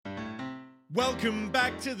Welcome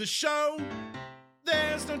back to the show.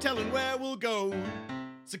 There's no telling where we'll go.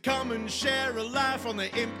 So come and share a laugh on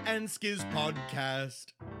the Imp and Skiz podcast.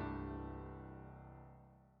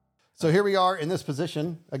 So here we are in this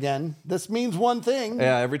position again. This means one thing.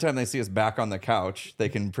 Yeah, every time they see us back on the couch, they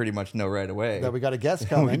can pretty much know right away that we got a guest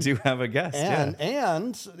coming. We do have a guest. And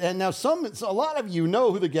now a lot of you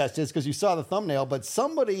know who the guest is because you saw the thumbnail, but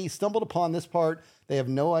somebody stumbled upon this part. They have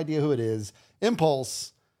no idea who it is.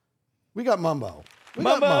 Impulse. We got Mumbo.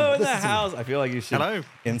 Mumbo in the house. I feel like you should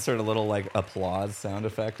insert a little like applause sound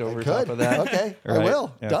effect over top of that. Okay, right? I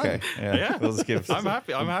will. Okay. Done. Yeah. We'll just give I'm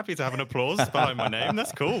happy to have an applause behind my name.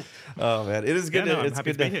 That's cool. Oh man, it is good. I'm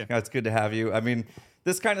happy to be here. It's good to have you. I mean,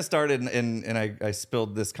 this kind of started, and I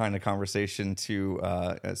spilled this kind of conversation to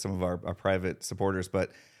some of our private supporters,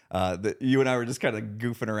 but you and I were just kind of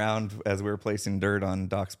goofing around as we were placing dirt on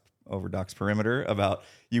Doc's perimeter about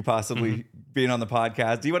you possibly being on the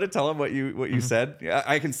podcast. Do you want to tell them what you said?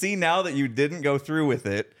 I can see now that you didn't go through with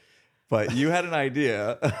it, but you had an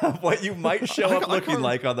idea of what you might show up looking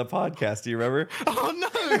like on the podcast. Do you remember? Oh no!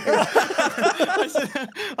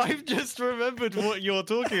 I've just remembered what you're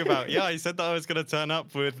talking about. Yeah, I said that I was going to turn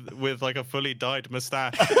up with like a fully dyed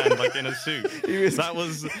mustache and like in a suit.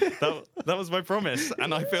 That was my promise,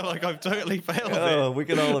 and I feel like I've totally failed it. Oh, we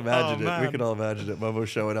can all imagine it. Man. We can all imagine it. Mumbo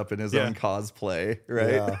showing up in his own cosplay,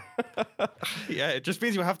 right? Yeah, it just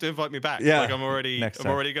means you have to invite me back. Yeah, like I'm already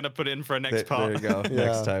going to put in for a next part. There you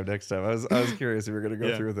go. Next time. I was curious if we were going to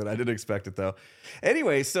go through with it. I didn't expect it though.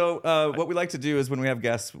 Anyway, so what we like to do is when we have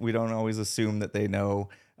guests, we don't always assume that they know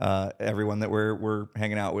everyone that we're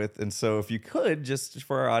hanging out with, and so if you could just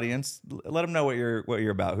for our audience, let them know what you're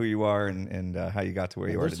about, who you are, and how you got to where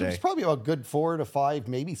you are today. There's probably about a good 4 to 5,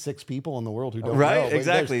 maybe 6 people in the world who don't know. Right,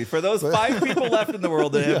 exactly. For those 5 people left in the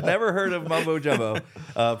world that have never heard of Mumbo Jumbo,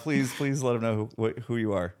 please let them know who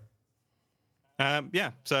you are.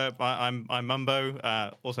 So I'm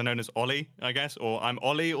Mumbo, also known as Ollie, I guess, or I'm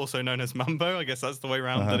Ollie, also known as Mumbo. I guess that's the way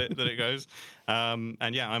around that it goes. I'm a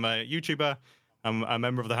YouTuber. I'm a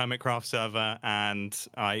member of the Hermitcraft server, and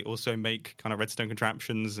I also make kind of redstone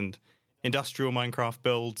contraptions and industrial Minecraft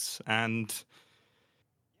builds, and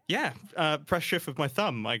press shift with my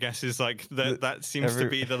thumb, I guess, is like that seems to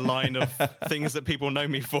be the line of things that people know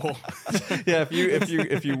me for. Yeah, if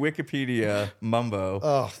you Wikipedia Mumbo,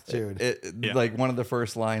 oh dude, like one of the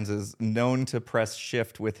first lines is known to press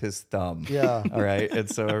shift with his thumb. Yeah, all right, and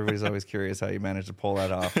so everybody's always curious how you managed to pull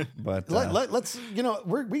that off. But let's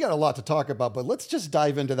we got a lot to talk about, but let's just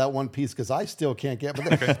dive into that one piece because I still can't get.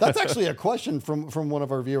 But that's actually a question from one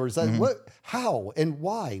of our viewers. That how and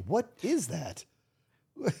why? What is that?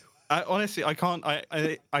 Honestly, I can't.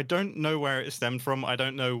 I don't know where it stemmed from. I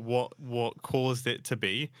don't know what caused it to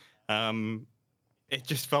be. It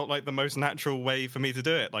just felt like the most natural way for me to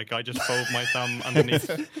do it. Like I just fold my thumb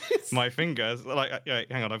underneath my fingers. Like,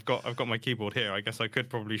 hang on, I've got my keyboard here. I guess I could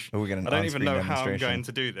probably. I don't even know how I'm going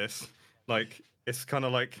to do this. Like it's kind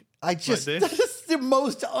of like that is the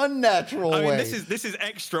most unnatural way. I mean, this is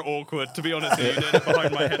extra awkward, to be honest with you, doing it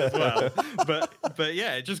behind my head as well. But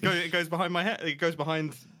yeah, it goes behind my head. It goes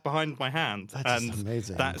behind my hand. That's just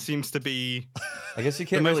amazing. That seems to be, I guess you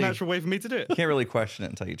can't the really, most natural way for me to do it. You can't really question it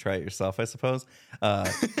until you try it yourself, I suppose.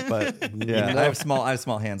 But yeah, I have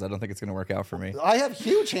small hands. I don't think it's going to work out for me. I have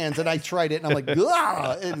huge hands, and I tried it, and I'm like,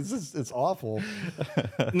 it's awful.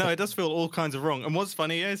 No, it does feel all kinds of wrong. And what's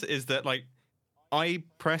funny is that like I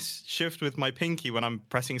press shift with my pinky when I'm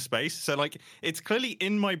pressing space. So like it's clearly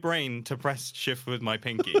in my brain to press shift with my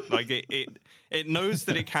pinky. Like it knows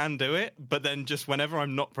that it can do it, but then just whenever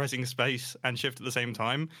I'm not pressing space and shift at the same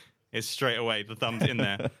time, it's straight away the thumb's in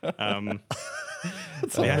there. I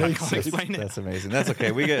can't explain it. That's amazing. That's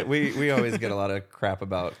okay. We always get a lot of crap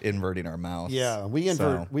about inverting our mouse. Yeah, we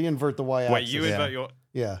invert the y-axis. Wait, you invert your.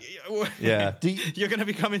 Yeah. You're going to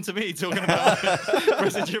be coming to me talking about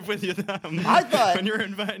pressing shift with your thumb. I thought when you're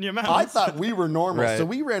inverting your mouse. I thought we were normal, right. So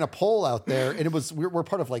we ran a poll out there, and it was we're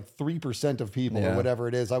part of like 3% of people or whatever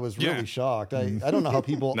it is. I was really shocked. I don't know how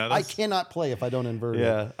people. I cannot play if I don't invert it.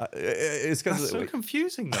 Yeah, it's because that's so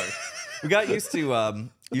confusing though. We got used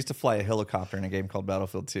to fly a helicopter in a game called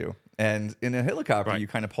Battlefield 2. And in a helicopter, you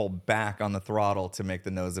kind of pull back on the throttle to make the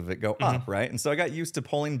nose of it go up, right? And so I got used to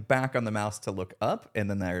pulling back on the mouse to look up, and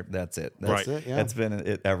then that's it. That's it, yeah. That's been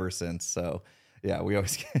it ever since. So, yeah, we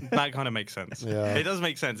always get... That kind of makes sense. Yeah. It does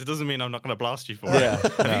make sense. It doesn't mean I'm not going to blast you for it.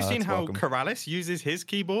 Have you seen how Corrales uses his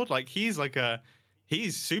keyboard? Like, he's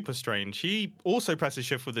super strange. He also presses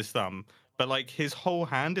shift with his thumb, but like his whole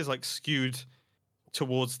hand is like skewed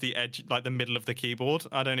towards the edge, like the middle of the keyboard.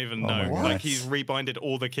 I don't even know. God. Like he's rebinded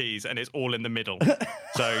all the keys and it's all in the middle.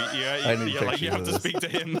 So I need you pictures have of to this. speak to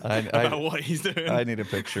him about what he's doing. I need a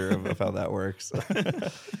picture of how that works.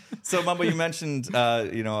 So, Mumbo, you mentioned,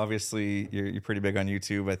 obviously you're pretty big on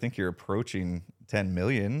YouTube. I think you're approaching 10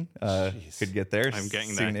 million. Could get there. I'm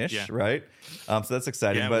getting soon-ish, there, yeah. right? So that's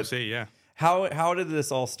exciting. Yeah, but we'll see. Yeah. How did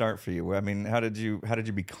this all start for you? I mean, how did you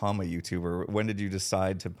become a YouTuber? When did you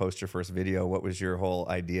decide to post your first video? What was your whole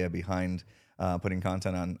idea behind putting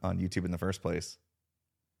content on YouTube in the first place?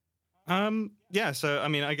 Yeah. So I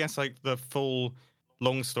mean, I guess like the full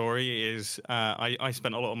long story is I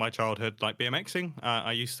spent a lot of my childhood like BMXing.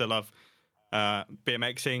 I used to love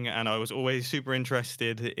BMXing, and I was always super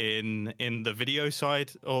interested in the video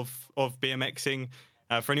side of BMXing.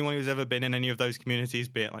 For anyone who's ever been in any of those communities,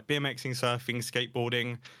 be it like BMXing, surfing,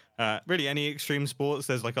 skateboarding, really any extreme sports,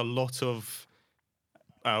 there's like a lot of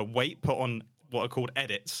weight put on what are called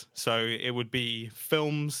edits. So it would be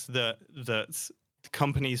films that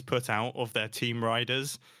companies put out of their team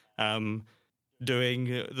riders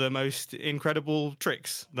doing the most incredible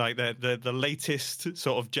tricks, like the latest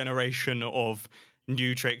sort of generation of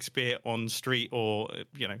new tricks, be it on street or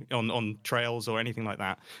on trails or anything like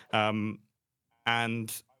that.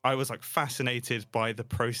 And I was like fascinated by the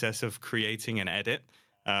process of creating an edit,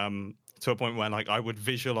 to a point where like I would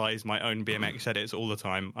visualize my own BMX edits all the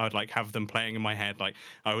time. I would like have them playing in my head. Like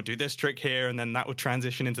I would do this trick here, and then that would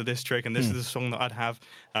transition into this trick, and this is the song that I'd have.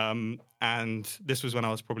 And this was when I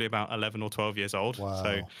was probably about 11 or 12 years old,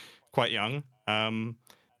 so quite young. And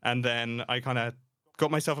then I kind of got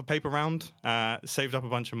myself a paper round, saved up a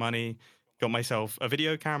bunch of money, got myself a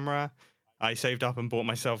video camera. I saved up and bought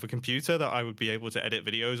myself a computer that I would be able to edit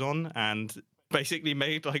videos on, and basically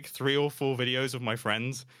made like 3 or 4 videos of my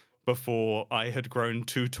friends before I had grown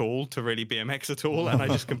too tall to really BMX at all. And I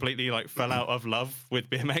just completely like fell out of love with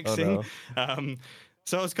BMXing. Oh, no.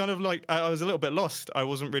 So I was kind of like, I was a little bit lost. I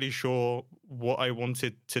wasn't really sure what I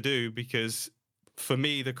wanted to do, because for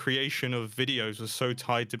me, the creation of videos was so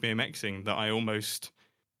tied to BMXing that I almost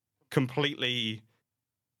completely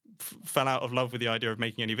fell out of love with the idea of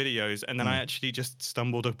making any videos. And then I actually just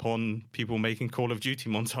stumbled upon people making Call of Duty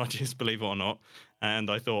montages, believe it or not.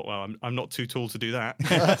 And I thought, well, I'm not too tall to do that.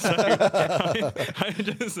 So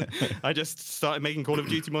I just started making Call of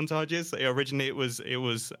Duty montages. Originally, it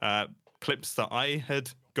was clips that I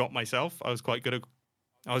had got myself. I was quite good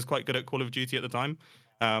at Call of Duty at the time.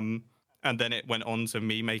 And then it went on to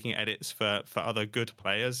me making edits for other good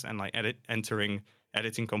players and like entering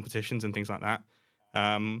editing competitions and things like that.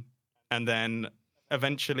 And then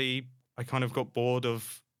eventually I kind of got bored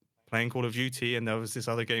of playing Call of Duty, and there was this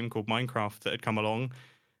other game called Minecraft that had come along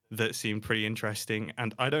that seemed pretty interesting.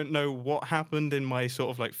 And I don't know what happened in my sort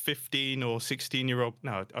of like 15 or 16-year-old,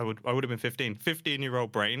 no, I would have been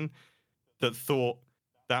 15-year-old brain that thought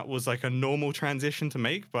that was like a normal transition to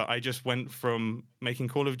make. But I just went from making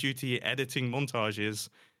Call of Duty editing montages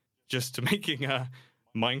just to making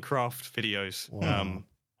Minecraft videos. Wow.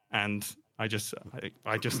 And I just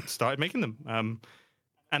started making them.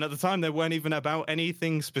 And at the time, they weren't even about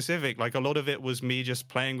anything specific. Like a lot of it was me just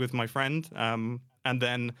playing with my friend, and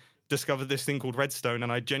then discovered this thing called Redstone.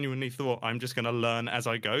 And I genuinely thought I'm just going to learn as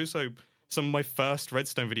I go. So some of my first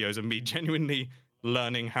Redstone videos are me genuinely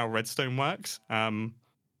learning how Redstone works. And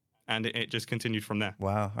it just continued from there.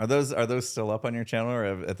 Wow. Are those still up on your channel, or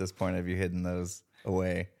at this point have you hidden those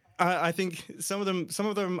away? I think some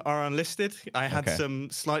of them are unlisted. I had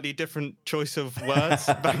some slightly different choice of words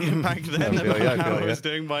back then about how I was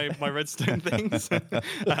doing my Redstone things.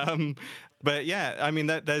 But yeah, I mean,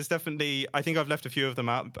 there's definitely, I think I've left a few of them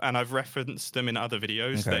out, and I've referenced them in other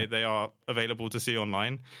videos. Okay. They are available to see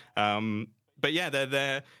online. But yeah, they're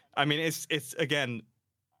there. I mean, it's again,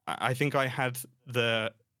 I think I had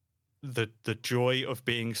the joy of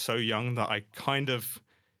being so young that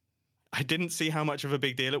I didn't see how much of a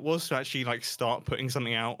big deal it was to actually like start putting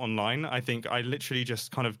something out online. I think I literally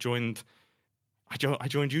just kind of joined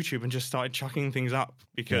YouTube and just started chucking things up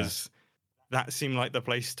because that seemed like the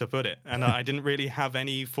place to put it. And I didn't really have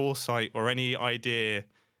any foresight or any idea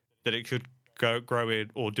that it could grow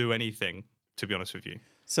it or do anything, to be honest with you.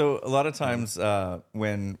 So a lot of times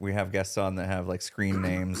when we have guests on that have like screen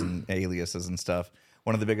names and aliases and stuff,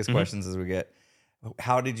 one of the biggest questions is we get,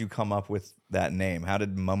 how did you come up with that name? How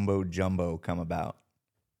did Mumbo Jumbo come about?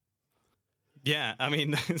 Yeah, I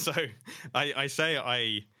mean, so I say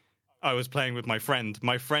I was playing with my friend.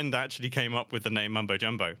 My friend actually came up with the name Mumbo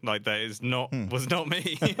Jumbo. Like that was not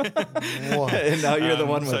me. And now you're the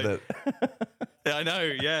one with it. I know,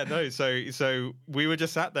 yeah, no. So we were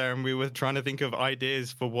just sat there and we were trying to think of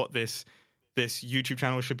ideas for what this this YouTube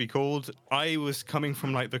channel should be called. I was coming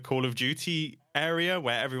from like the Call of Duty area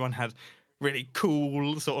where everyone had really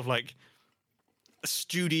cool sort of like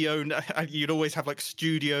studio. You'd always have like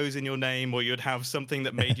studios in your name, or you'd have something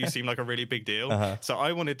that made you seem like a really big deal. So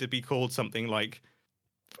I wanted to be called something like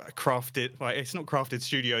Crafted, like it's not Crafted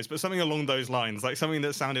Studios, but something along those lines, like something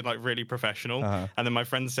that sounded like really professional. And then my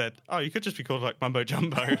friend said, "Oh, you could just be called like Mumbo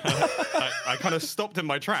Jumbo." I kind of stopped in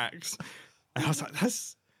my tracks, and I was like,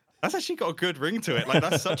 "That's actually got a good ring to it. Like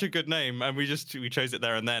that's such a good name." And we chose it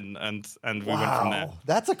there and then, and we went from there.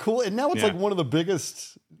 That's a cool, and now it's like one of the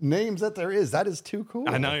biggest names that there is. That is too cool.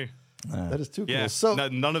 I know. That is too cool. Yeah. So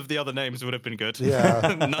none of the other names would have been good.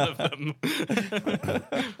 Yeah. None of them.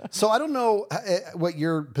 So I don't know what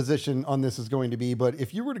your position on this is going to be, but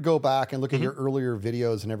if you were to go back and look at your earlier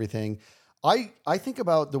videos and everything, I think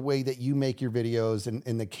about the way that you make your videos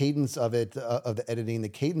and the cadence of it, of the editing, the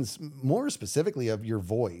cadence more specifically of your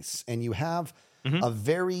voice. And you have a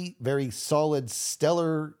very, very solid,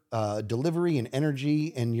 stellar delivery and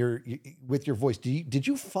energy with your voice. Did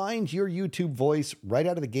you find your YouTube voice right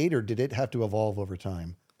out of the gate, or did it have to evolve over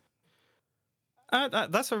time?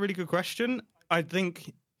 That's a really good question. I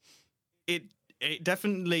think it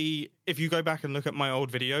definitely, if you go back and look at my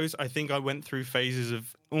old videos, I think I went through phases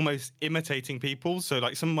of almost imitating people. So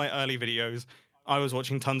like some of my early videos, I was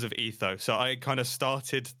watching tons of Etho. So I kind of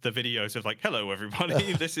started the videos of like, "Hello,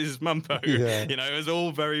 everybody, this is Mumbo." Yeah. You know, it was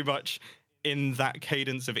all very much in that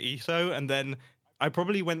cadence of Etho. And then I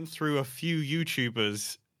probably went through a few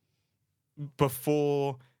YouTubers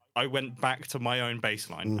before I went back to my own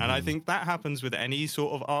baseline. And I think that happens with any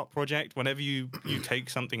sort of art project. Whenever you take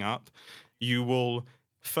something up, you will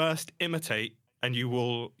first imitate, and you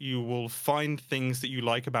will find things that you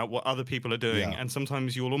like about what other people are doing. And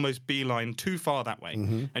sometimes you'll almost beeline too far that way,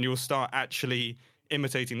 and you'll start actually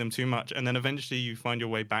imitating them too much. And then eventually you find your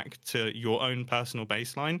way back to your own personal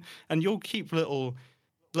baseline, and you'll keep little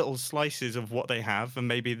slices of what they have. And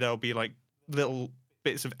maybe there'll be like little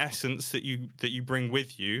bits of essence that you bring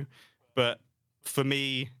with you. But for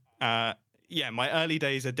me, my early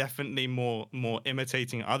days are definitely more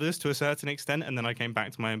imitating others to a certain extent, and then I came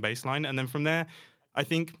back to my own baseline. And then from there, I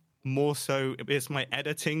think more so it's my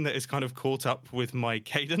editing that is kind of caught up with my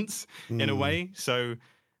cadence in a way. So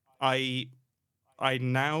I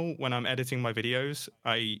now, when I'm editing my videos,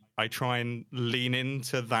 I try and lean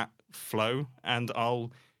into that flow, and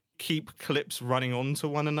I'll keep clips running onto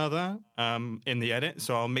one another in the edit.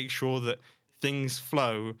 So I'll make sure that things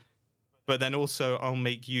flow, but then also I'll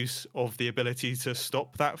make use of the ability to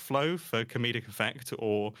stop that flow for comedic effect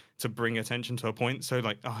or to bring attention to a point. So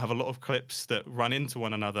like I'll have a lot of clips that run into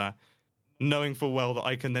one another, knowing full well that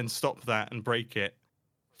I can then stop that and break it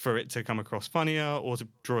for it to come across funnier or to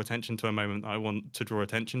draw attention to a moment that I want to draw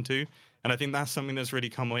attention to. And I think that's something that's really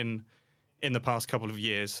come in the past couple of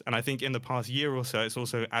years. And I think in the past year or so, it's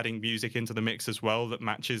also adding music into the mix as well that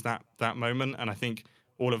matches that moment. And I think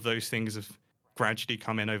all of those things have gradually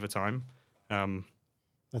come in over time.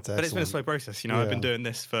 That's but it's been a slow process. You know, I've been doing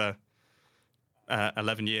this for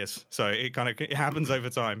 11 years. So it happens over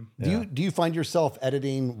time. Do you find yourself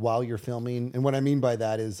editing while you're filming? And what I mean by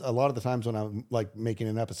that is a lot of the times when I'm like making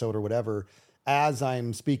an episode or whatever, as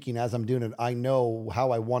I'm speaking, as I'm doing it, I know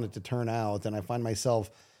how I want it to turn out. And I find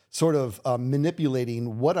myself sort of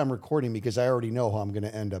manipulating what I'm recording because I already know how I'm going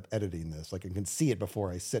to end up editing this. Like I can see it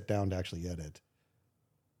before I sit down to actually edit.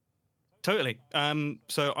 Totally.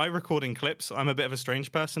 So I record in clips. I'm a bit of a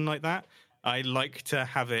strange person like that. I like to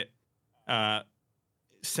have it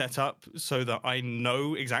set up so that I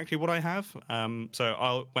know exactly what I have.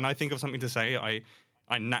 So when I think of something to say,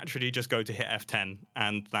 I naturally just go to hit F10,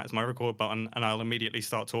 and that's my record button, and I'll immediately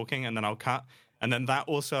start talking, and then I'll cut. And then that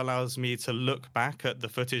also allows me to look back at the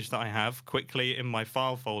footage that I have quickly in my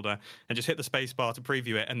file folder and just hit the space bar to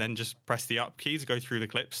preview it, and then just press the up key to go through the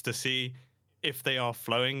clips to see if they are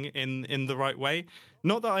flowing in the right way.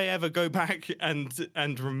 Not that I ever go back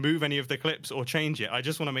and remove any of the clips or change it. I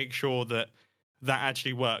just want to make sure that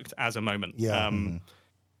actually worked as a moment. Yeah.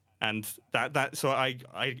 And so I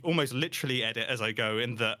almost literally edit as I go,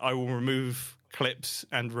 in that I will remove clips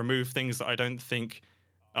and remove things that I don't think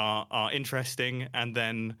are interesting. And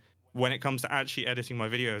then when it comes to actually editing my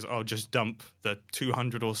videos, I'll just dump the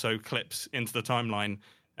 200 or so clips into the timeline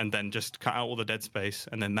and then just cut out all the dead space.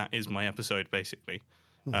 And then that is my episode, basically.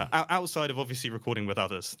 Outside of obviously recording with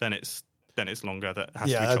others, then it's longer. That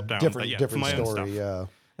has to be chopped down. Different for my own story. stuff.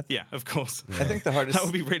 Yeah. Yeah, of course. I think the hardest That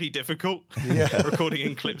would be really difficult. Yeah. Recording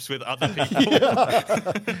in clips with other people.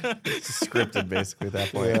 it's scripted basically at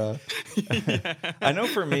that point. I know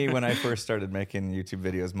for me, when I first started making YouTube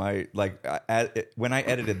videos, when I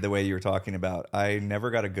edited the way you were talking about, I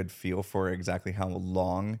never got a good feel for exactly how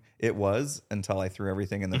long it was until I threw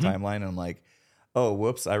everything in the timeline, and I'm like, oh,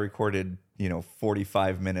 whoops, I recorded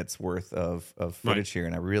 45 minutes worth of footage here,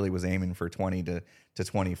 and I really was aiming for 20 to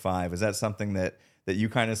 25. Is that something that you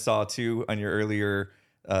kind of saw too on your earlier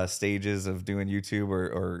stages of doing YouTube,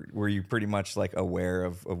 or were you pretty much like aware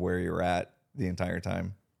of where you're at the entire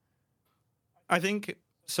time? I think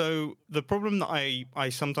so. The problem that I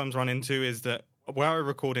sometimes run into is that where I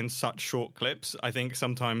record in such short clips, I think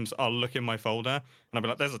sometimes I'll look in my folder and I'll be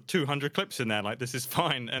like, there's 200 clips in there, like this is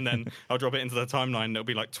fine, and then I'll drop it into the timeline and it'll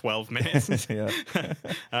be like 12 minutes.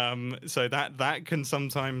 So that can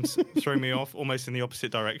sometimes throw me off almost in the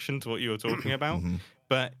opposite direction to what you were talking about.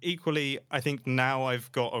 But equally, I think now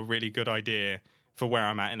I've got a really good idea for where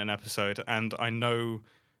I'm at in an episode, and I know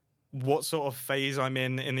what sort of phase I'm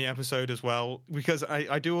in the episode as well, because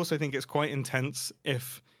I do also think it's quite intense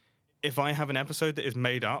if I have an episode that is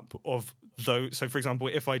made up of those. So, for example,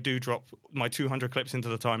 if I do drop my 200 clips into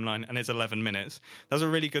the timeline and it's 11 minutes, that's a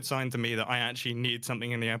really good sign to me that I actually need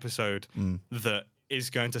something in the episode that is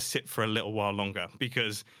going to sit for a little while longer,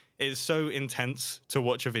 because it's so intense to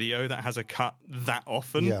watch a video that has a cut that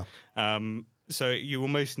often. Yeah. So you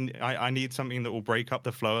almost, I need something that will break up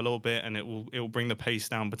the flow a little bit, and it will bring the pace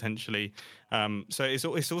down potentially. So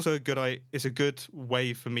it's also a good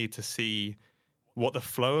way for me to see what the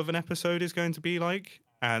flow of an episode is going to be like,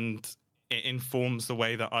 and it informs the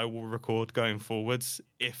way that I will record going forwards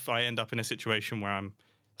if I end up in a situation where I'm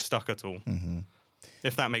stuck at all.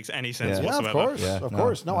 If that makes any sense whatsoever. Of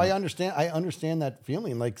course. No, I understand that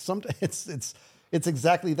feeling. Like sometimes it's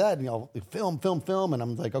exactly that. Film, and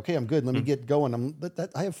I'm like, okay, I'm good. Let me get going.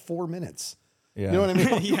 I have 4 minutes. Yeah. You know what I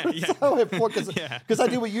mean? Yeah. I have four, because I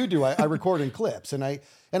do what you do. I record in clips, and I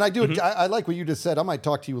do it. I like what you just said. I might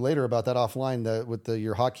talk to you later about that offline with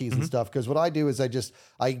your hotkeys and stuff. Because what I do is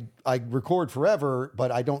I record forever,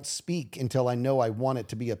 but I don't speak until I know I want it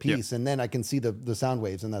to be a piece, and then I can see the sound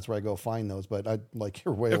waves, and that's where I go find those. But I like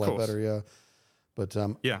your way a lot better, yeah. But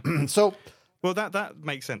so well, that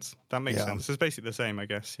makes sense. That makes sense. It's basically the same, I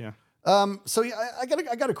guess. Yeah. So yeah, I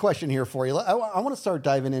got a question here for you. I want to start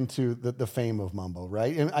diving into the fame of Mumbo,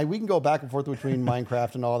 right? And we can go back and forth between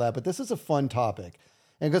Minecraft and all that, but this is a fun topic,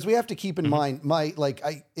 and because we have to keep in mind my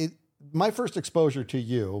first exposure to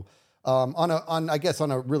you on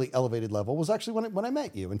a really elevated level was actually when I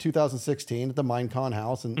met you in 2016 at the Minecon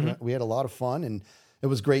house, and we had a lot of fun, and it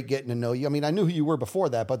was great getting to know you. I mean, I knew who you were before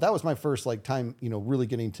that, but that was my first time really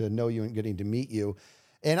getting to know you and getting to meet you,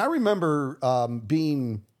 and I remember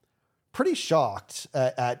being pretty shocked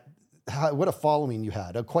at what a following you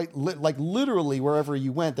had. Literally wherever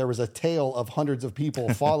you went, there was a tail of hundreds of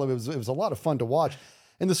people following. It was a lot of fun to watch.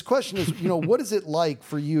 And this question is, what is it like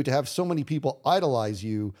for you to have so many people idolize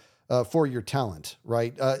you for your talent,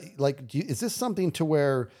 right? Is this something to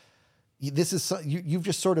where you've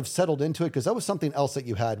just sort of settled into it? Because that was something else that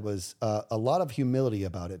you had was a lot of humility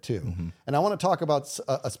about it too. And I want to talk about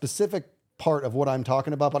a specific part of what I'm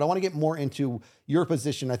talking about, but I want to get more into your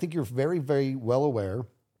position. I think you're very, very well aware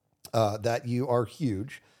that you are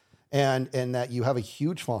huge and that you have a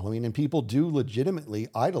huge following, and people do legitimately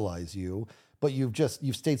idolize you, but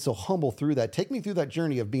you've stayed so humble through that. Take me through that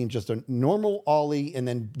journey of being just a normal Ollie and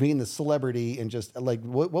then being the celebrity, and just like,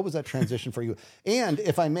 what was that transition for you? And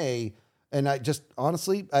if I may, and I just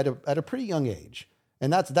honestly at a pretty young age,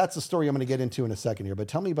 and that's the story I'm going to get into in a second here, but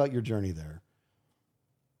tell me about your journey there.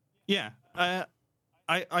 Yeah. I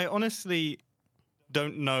honestly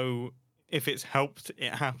don't know if it's helped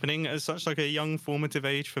it happening at such like a young formative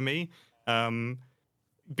age for me,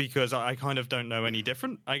 because I kind of don't know any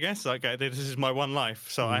different, I guess. Like this is my one life,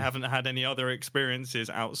 so I haven't had any other experiences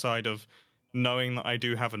outside of knowing that I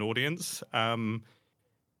do have an audience. I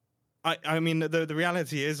mean, the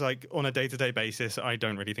reality is, like, on a day-to-day basis, I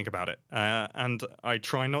don't really think about it. And I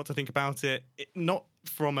try not to think about it, not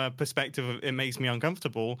from a perspective of it makes me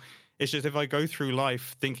uncomfortable. It's just if I go through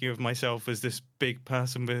life thinking of myself as this big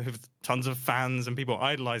person with tons of fans and people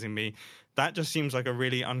idolizing me, that just seems like a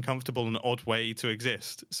really uncomfortable and odd way to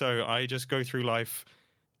exist. So I just go through life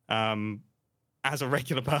as a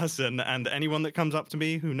regular person, and anyone that comes up to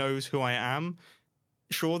me who knows who I am,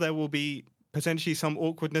 sure, there will be potentially some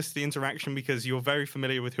awkwardness to the interaction because you're very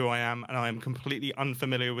familiar with who I am and I am completely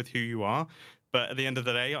unfamiliar with who you are. But at the end of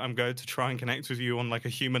the day, I'm going to try and connect with you on like a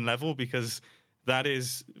human level, because that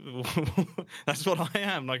is that's what I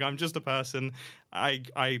am. Like, I'm just a person.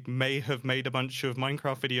 I may have made a bunch of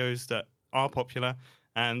Minecraft videos that are popular,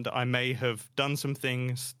 and I may have done some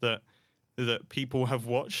things that people have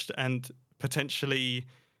watched and potentially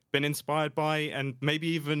been inspired by, and maybe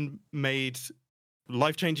even made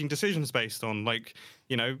life-changing decisions based on, like,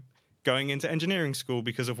 you know, going into engineering school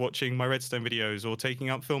because of watching my Redstone videos, or taking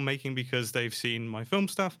up filmmaking because they've seen my film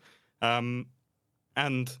stuff. And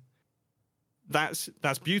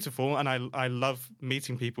that's beautiful, and I love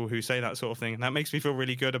meeting people who say that sort of thing, and that makes me feel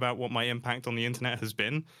really good about what my impact on the internet has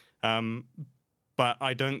been. But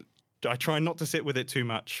I try not to sit with it too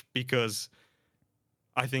much, because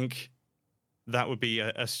I think that would be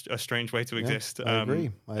a strange way to exist. I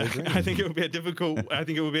agree. I think it would be a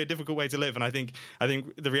difficult way to live. And I think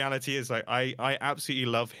the reality is, like, I absolutely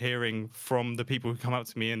love hearing from the people who come up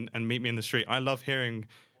to me and meet me in the street. I love hearing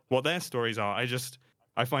what their stories are.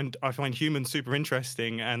 I find humans super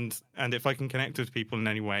interesting, and if I can connect with people in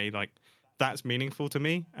any way, like, that's meaningful to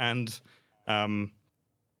me. And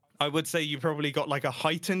I would say you probably got like a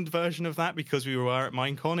heightened version of that because we were at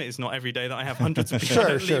Minecon. It is not every day that I have hundreds of people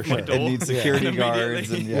that leave my door. It needs security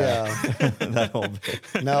guards and that whole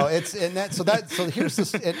bit. No, so here's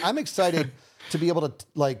this, and I'm excited to be able to,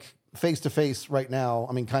 like, face to face right now.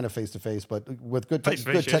 I mean, kind of face to face, but with good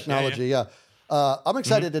technology. Yeah. I'm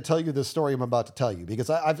excited to tell you the story I'm about to tell you,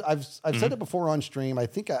 because I've said it before on stream. I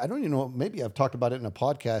don't even know. Maybe I've talked about it in a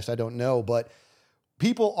podcast. I don't know, but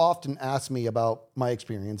people often ask me about my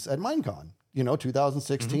experience at Minecon.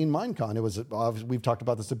 2016 Minecon. It was, we've talked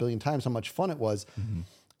about this a billion times, how much fun it was.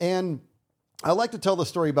 And I like to tell the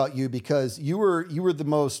story about you because you were the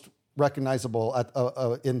most recognizable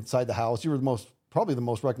at inside the house. You were probably the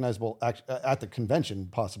most recognizable at the convention,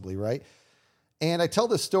 possibly, right? And I tell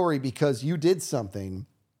this story because you did something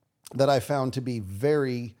that I found to be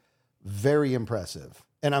very, very impressive,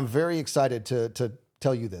 and I'm very excited to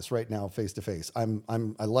tell you this right now, face to face. I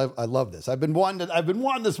love this. I've been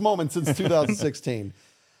wanting this moment since 2016.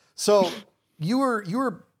 So you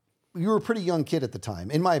were a pretty young kid at the time,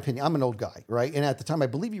 in my opinion. I'm an old guy, right? And at the time, I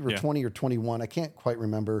believe you were 20 or 21. I can't quite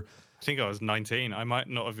remember. I think I was 19. I might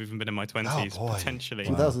not have even been in my 20s, potentially.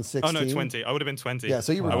 2016. Oh, no, 20. I would have been 20. Yeah,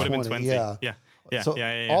 so you were 20. I would have been 20. Yeah. So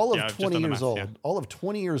all of 20 years old. Yeah. All of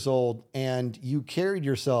 20 years old, and you carried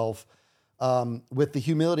yourself with the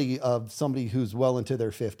humility of somebody who's well into their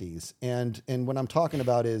 50s. And what I'm talking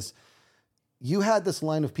about is you had this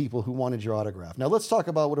line of people who wanted your autograph. Now let's talk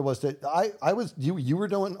about what it was that you were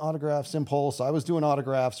doing autographs, Impulse. I was doing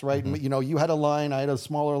autographs, right? And, you had a line, I had a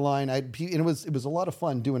smaller line. And it was a lot of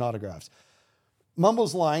fun doing autographs.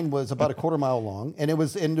 Mumbo's line was about a quarter mile long, and it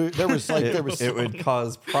would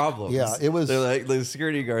cause problems. Yeah, it was. They're like, the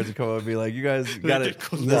security guards would come up and be like, "You guys got it.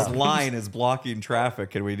 This line is blocking traffic.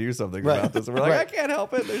 Can we do something about this?" And we're like, "I can't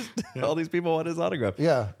help it. There's all these people want his autograph."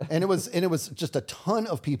 Yeah, and it was just a ton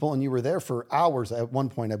of people, and you were there for hours at one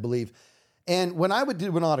point, I believe. And when I would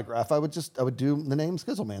do an autograph, I would do the name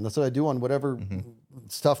Skizzleman. That's what I do on whatever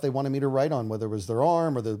stuff they wanted me to write on, whether it was their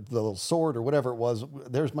arm or the little sword or whatever it was.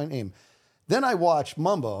 There's my name. Then I watched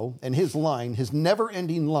Mumbo and his line, his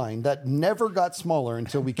never-ending line that never got smaller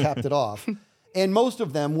until we capped it off. And most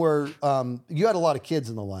of them were, you had a lot of kids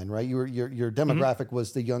in the line, right? Your demographic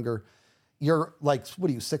was the younger. You're like, what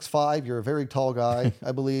are you, 6'5"? You're a very tall guy,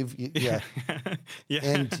 I believe. Yeah.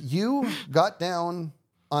 And you got down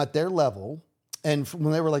at their level, and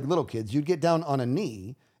when they were like little kids, you'd get down on a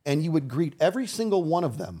knee, and you would greet every single one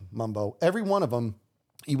of them, Mumbo, every one of them.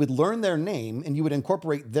 You would learn their name, and you would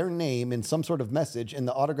incorporate their name in some sort of message in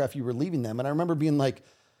the autograph you were leaving them. And I remember being like,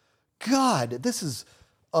 God, this is,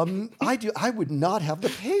 I would not have the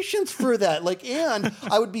patience for that. Like, and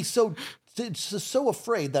I would be so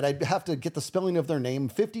afraid that I'd have to get the spelling of their name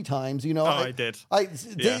 50 times. I did.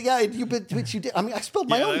 You did. I mean, I spelled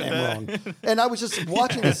my own name wrong. And I was just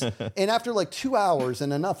watching this. And after like 2 hours,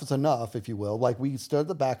 and enough is enough, if you will, like we stood at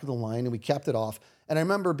the back of the line and we capped it off. And I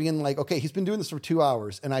remember being like, okay, he's been doing this for 2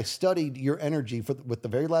 hours. And I studied your energy with the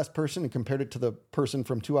very last person and compared it to the person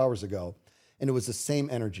from 2 hours ago. And it was the same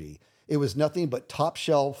energy. It was nothing but top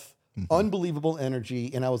shelf, unbelievable energy.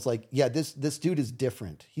 And I was like, yeah, this dude is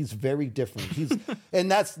different. He's very different.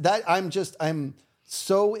 I'm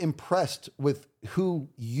so impressed with who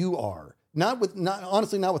you are. Not with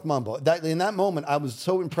Mumbo. In that moment, I was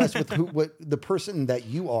so impressed with the person that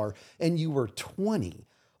you are. And you were 20.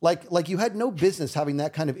 Like you had no business having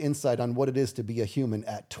that kind of insight on what it is to be a human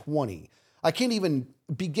at 20. I can't even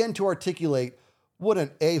begin to articulate what an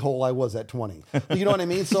a-hole I was at 20. You know what I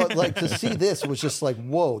mean? So like to see this was just like,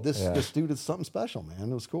 whoa, this dude is something special, man.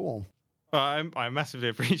 It was cool. I massively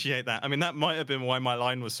appreciate that. I mean, that might have been why my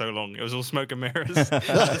line was so long. It was all smoke and mirrors.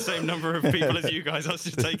 The same number of people as you guys. I was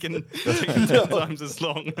just taking 10 times as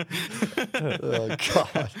long. Oh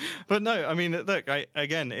God. But no, I mean, look, I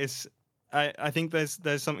think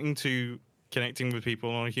there's something to connecting with people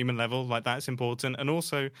on a human level, like that's important, and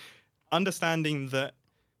also understanding that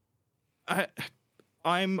I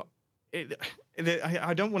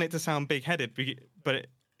don't want it to sound big-headed, but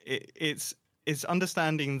it's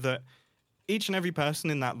understanding that each and every person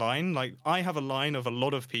in that line, like I have a line of a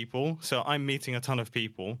lot of people, so I'm meeting a ton of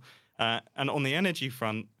people, and on the energy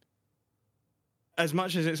front, as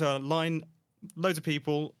much as it's a line, loads of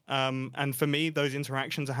people, and for me, those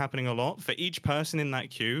interactions are happening a lot. For each person in that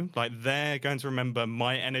queue, like they're going to remember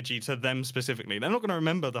my energy to them specifically. They're not going to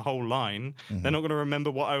remember the whole line. Mm-hmm. They're not going to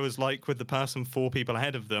remember what I was like with the person 4 people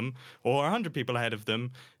ahead of them or 100 people ahead of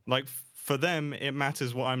them. Like for them, it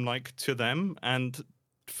matters what I'm like to them. And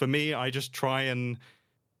for me, I just try and,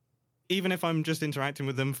 even if I'm just interacting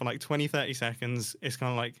with them for like 20, 30 seconds, it's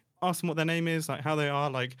kind of like, ask them what their name is, like how they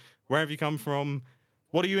are, like where have you come from?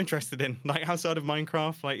 What are you interested in? Like outside of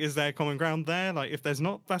Minecraft, like is there common ground there? Like if there's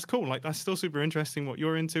not, that's cool. Like that's still super interesting what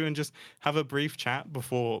you're into, and just have a brief chat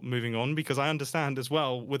before moving on, because I understand as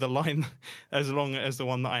well with a line as long as the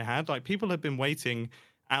one that I had, like people have been waiting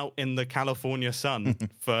out in the California sun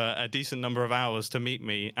for a decent number of hours to meet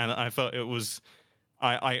me, and I felt it was,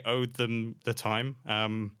 I owed them the time,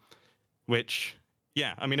 which,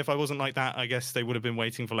 yeah, I mean, if I wasn't like that, I guess they would have been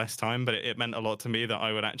waiting for less time, but it meant a lot to me that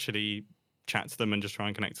I would actually chat to them and just try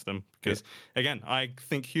and connect to them. Because, again, I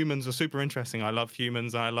think humans are super interesting. I love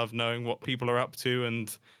humans. I love knowing what people are up to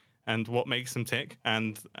and what makes them tick.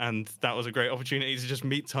 And that was a great opportunity to just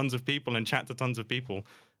meet tons of people and chat to tons of people.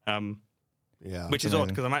 Yeah, which is odd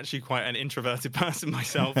because I'm actually quite an introverted person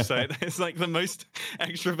myself, so it's like the most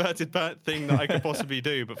extroverted thing that I could possibly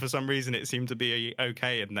do. But for some reason, it seemed to be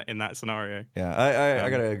okay in that scenario. Yeah, I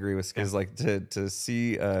gotta agree with Skiz. Like to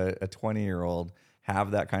see a 20-year-old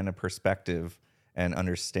have that kind of perspective and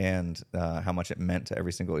understand how much it meant to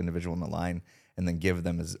every single individual in the line, and then give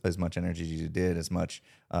them as much energy as you did, as much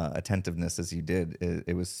attentiveness as you did.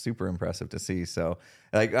 It was super impressive to see. So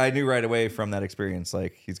like I knew right away from that experience,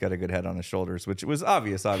 like he's got a good head on his shoulders, which was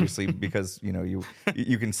obviously because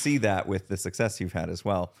you can see that with the success you've had as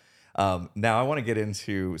well. Now I want to get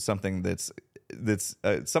into something that's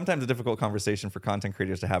sometimes a difficult conversation for content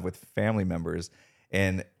creators to have with family members.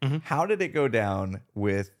 And how did it go down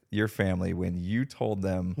with your family when you told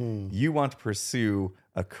them you want to pursue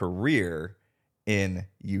a career in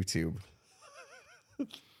YouTube?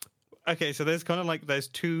 Okay, so there's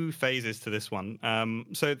 2 phases to this one.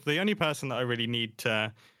 So the only person that I really need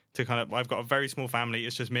to I've got a very small family.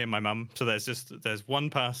 It's just me and my mum. So there's one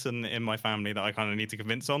person in my family that I kind of need to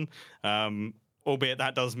convince on. Albeit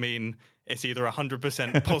that does mean it's either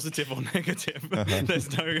 100% positive or negative.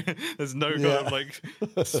 There's no kind of like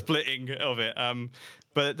splitting of it.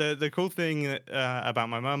 But the cool thing about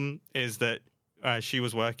my mum is that she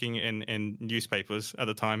was working in newspapers at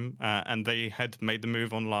the time, and they had made the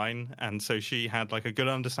move online, and so she had like a good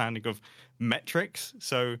understanding of metrics.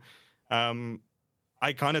 So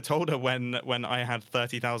I kind of told her when I had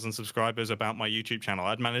 30,000 subscribers about my YouTube channel.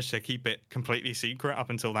 I'd managed to keep it completely secret up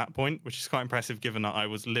until that point, which is quite impressive given that I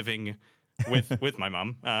was living with my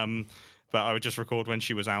mum. But I would just record when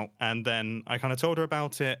she was out, and then I kind of told her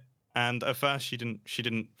about it. And at first, she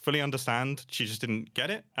didn't fully understand. She just didn't get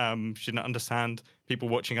it. She didn't understand people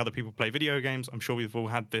watching other people play video games. I'm sure we've all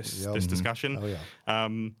had this discussion. Oh, yeah.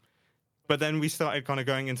 But then we started kind of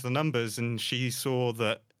going into the numbers, and she saw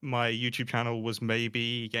that my YouTube channel was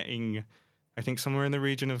maybe getting, I think, somewhere in the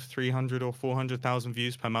region of 300 or 400,000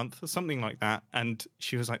 views per month, or something like that. And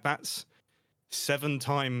she was like, "That's 7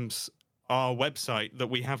 times our website that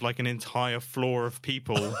we have like an entire floor of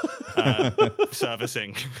people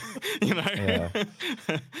servicing," Yeah.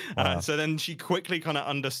 Wow. So then she quickly kind of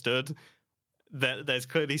understood that there's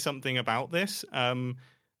clearly something about this. And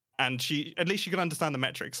at least she could understand the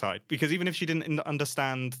metric side, because even if she didn't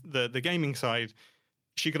understand the gaming side,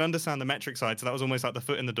 she could understand the metric side. So that was almost like the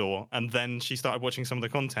foot in the door. And then she started watching some of the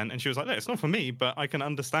content, and she was like, "Look, it's not for me, but I can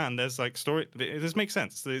understand. There's like story. This makes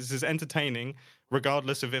sense. This is entertaining,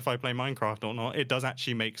 regardless of if I play Minecraft or not. It does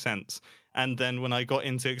actually make sense." And then when I got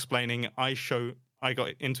into explaining, I got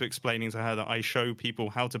into explaining to her that I show people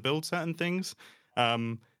how to build certain things.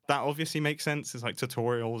 That obviously makes sense. It's like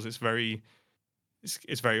tutorials. It's very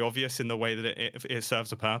obvious in the way that it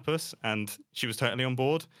serves a purpose, and she was totally on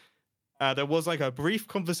board. There was like a brief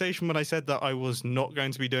conversation when I said that I was not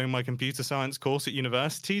going to be doing my computer science course at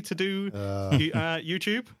university to do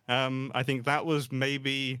YouTube. I think that was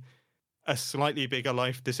maybe a slightly bigger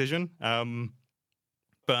life decision.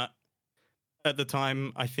 But at the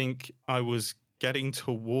time, I think I was getting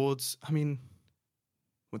towards, I mean,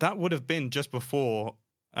 that would have been just before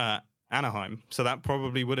Anaheim. So that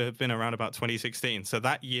probably would have been around about 2016. So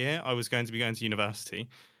that year, I was going to be going to university.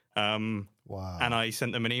 Wow. And I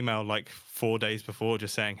sent them an email like 4 days before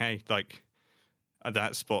just saying, hey, like,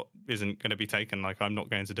 that spot isn't going to be taken. Like, I'm not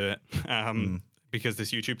going to do it because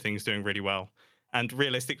this YouTube thing is doing really well. And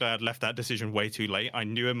realistically, I'd left that decision way too late. I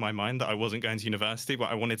knew in my mind that I wasn't going to university,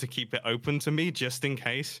 but I wanted to keep it open to me just in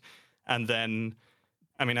case. And then,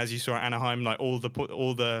 I mean, as you saw at Anaheim, like all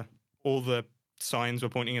the signs were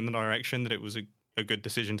pointing in the direction that it was a good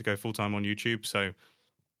decision to go full time on YouTube. So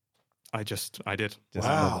I did. Just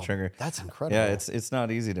Wow. pulled the trigger. That's incredible. Yeah, it's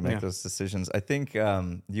not easy to make those decisions. I think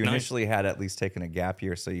you initially had at least taken a gap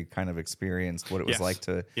year, so you kind of experienced what it was like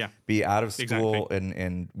to be out of school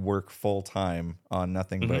and work full time on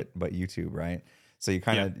nothing but YouTube, right? So you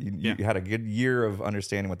kind of you had a good year of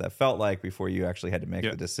understanding what that felt like before you actually had to make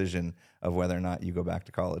the decision of whether or not you go back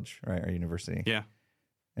to college, right, or university. Yeah.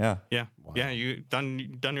 Yeah. Wow. Yeah. You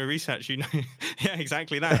done your research. You know, yeah,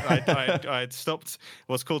 exactly that. I'd stopped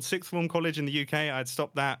what's called sixth form college in the UK. I'd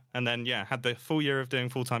stopped that, and then had the full year of doing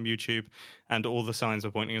full time YouTube, and all the signs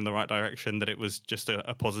were pointing in the right direction that it was just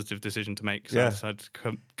a positive decision to make. So I'd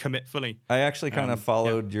commit fully. I actually kind of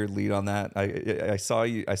followed your lead on that. I saw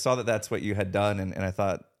that that's what you had done, and I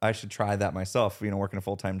thought I should try that myself. You know, working a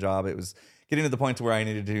full time job, it was getting to the point where I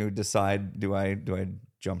needed to decide: do I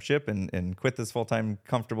jump ship and quit this full-time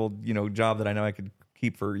comfortable, job that I know I could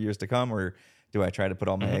keep for years to come, or do I try to put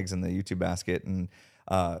all my eggs in the YouTube basket? And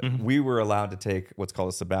we were allowed to take what's called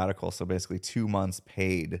a sabbatical. So basically 2 months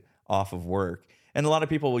paid off of work. And a lot of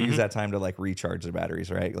people will use that time to like recharge their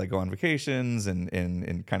batteries, right? Like go on vacations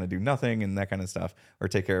and kind of do nothing and that kind of stuff, or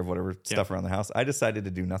take care of whatever stuff around the house. I decided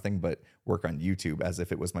to do nothing but work on YouTube as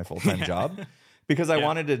if it was my full-time job. Because I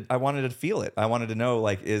wanted to feel it. I wanted to know,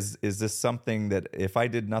 like, is this something that if I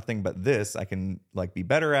did nothing but this, I can like be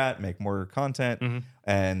better at, make more content,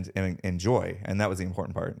 and enjoy. And that was the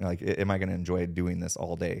important part. Like, am I going to enjoy doing this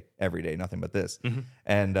all day, every day, nothing but this?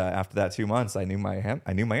 And after that 2 months, I knew my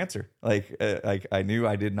answer. Like I knew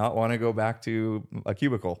I did not want to go back to a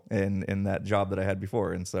cubicle in that job that I had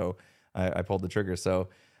before, and so I pulled the trigger. So.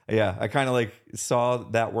 Yeah, I kind of like saw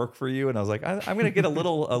that work for you, and I was like, I'm going to get a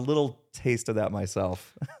little taste of that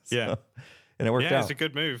myself. And it worked out. Yeah, it's a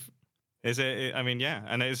good move. Is it? I mean,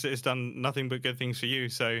 and it's done nothing but good things for you.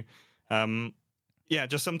 So,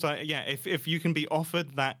 just sometimes, if you can be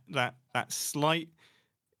offered that slight,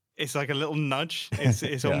 it's like a little nudge.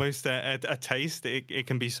 It's almost a taste. It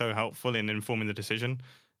can be so helpful in informing the decision.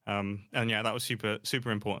 And that was super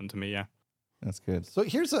super important to me. Yeah, that's good. So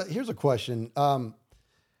here's a question.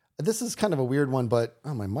 This is kind of a weird one, but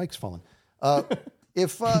my mic's falling.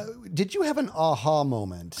 Did you have an aha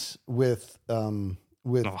moment with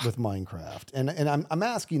Minecraft? And I'm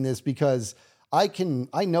asking this because I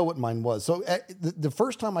know what mine was. So the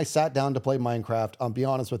first time I sat down to play Minecraft, I'll be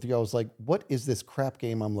honest with you, I was like, what is this crap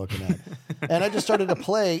game I'm looking at? And I just started to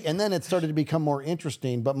play, and then it started to become more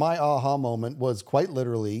interesting. But my aha moment was quite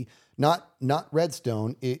literally not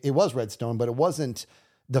Redstone. It was Redstone, but it wasn't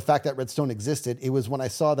the fact that Redstone existed. It was when I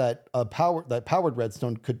saw that powered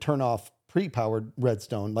Redstone could turn off pre-powered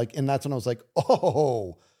Redstone. And that's when I was like,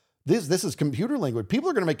 oh, this is computer language. People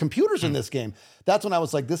are going to make computers in this game. That's when I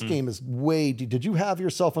was like, this game is way. Did you have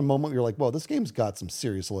yourself a moment where you're like, well, this game's got some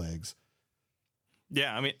serious legs?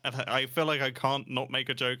 Yeah, I mean, I feel like I can't not make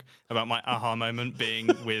a joke about my aha moment being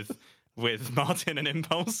with Martin and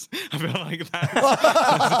Impulse. I feel like that's a joke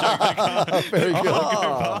I can't, very good. go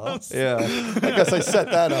past. Yeah, I guess I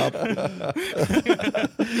set that up.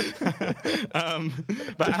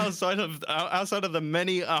 But outside of the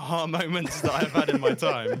many aha moments that I've had in my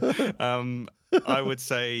time, I would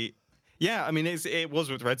say, I mean, it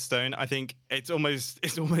was with Redstone. I think it's almost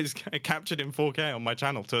captured in 4K on my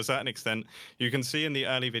channel to a certain extent. You can see in the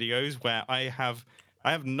early videos where I have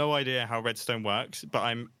no idea how Redstone works, but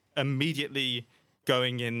I'm immediately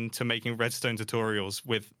going into making Redstone tutorials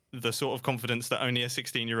with the sort of confidence that only a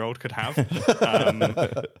 16-year-old could have.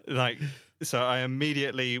 So I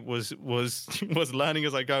immediately was learning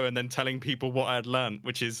as I go, and then telling people what I had learned,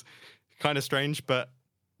 which is kind of strange, but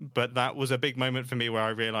that was a big moment for me where I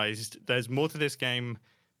realized there's more to this game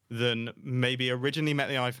than maybe originally met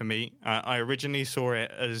the eye for me. I originally saw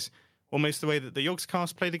it as almost the way that the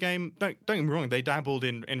Yogscast play the game. Don't get me wrong, they dabbled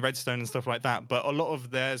in Redstone and stuff like that, but a lot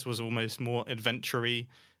of theirs was almost more adventure-y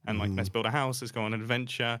and like, let's build a house, let's go on an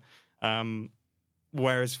adventure.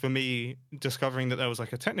 Whereas for me, discovering that there was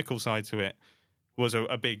like a technical side to it was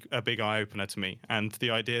a big eye opener to me, and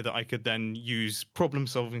the idea that I could then use problem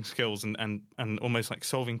solving skills and almost like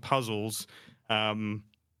solving puzzles.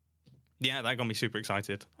 Yeah, that got me super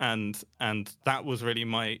excited, and that was really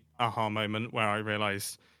my aha moment where I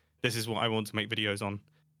realized this is what I want to make videos on.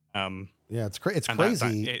 Yeah, it's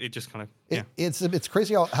crazy. It just kind of it's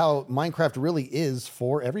crazy how Minecraft really is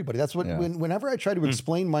for everybody. That's what whenever I try to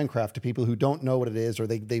explain Minecraft to people who don't know what it is or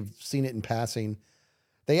they've seen it in passing,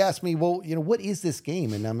 they ask me, well, what is this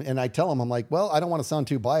game? And I tell them, I'm like, well, I don't want to sound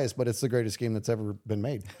too biased, but it's the greatest game that's ever been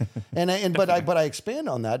made. But I expand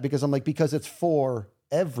on that because I'm like, because it's for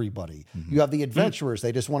everybody. Mm-hmm. You have the adventurers.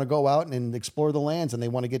 They just want to go out and explore the lands and they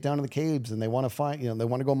want to get down to the caves and they want to find, they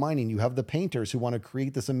want to go mining. You have the painters who want to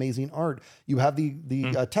create this amazing art. You have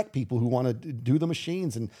the tech people who want to do the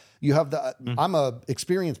machines, and you have I'm a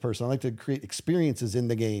experienced person. I like to create experiences in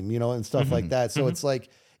the game, and stuff like that. So it's like,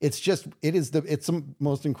 it's the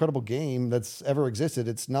most incredible game that's ever existed.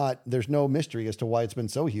 There's no mystery as to why it's been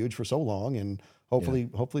so huge for so long, and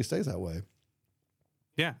hopefully stays that way.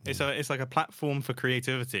 Yeah, it's like a platform for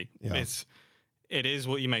creativity. Yeah. It is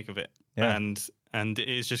what you make of it, and it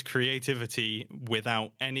is just creativity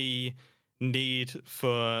without any need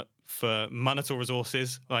for monetary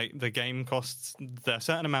resources. Like the game costs a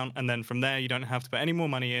certain amount, and then from there you don't have to put any more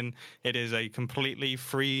money in. It is a completely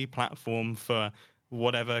free platform for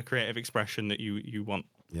whatever creative expression that you want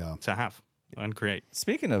to have and create.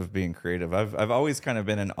 Speaking of being creative, I've always kind of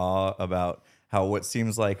been in awe about how what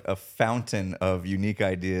seems like a fountain of unique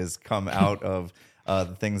ideas come out of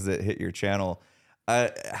the things that hit your channel.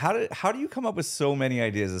 How do you come up with so many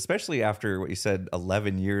ideas, especially after what you said,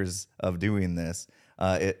 11 years of doing this?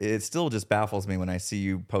 It still just baffles me when I see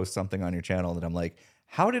you post something on your channel that I'm like,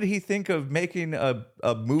 how did he think of making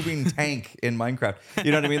a moving tank in Minecraft?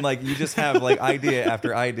 You know what I mean? Like, you just have like idea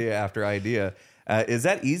after idea after idea. Is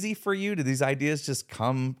that easy for you? Do these ideas just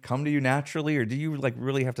come to you naturally, or do you like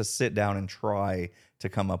really have to sit down and try to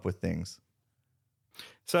come up with things?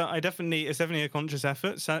 So it's definitely a conscious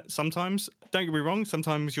effort. So sometimes, don't get me wrong,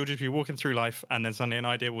 sometimes you'll just be walking through life and then suddenly an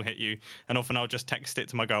idea will hit you. And often I'll just text it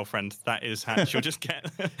to my girlfriend. That is how she'll just get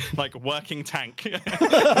like working tank through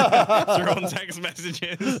on text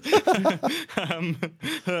messages.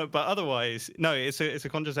 But otherwise, no, it's a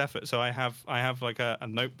conscious effort. So I have like a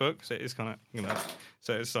notebook. So it's kind of,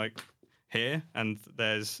 so it's like here, and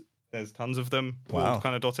there's tons of them all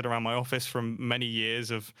kind of dotted around my office from many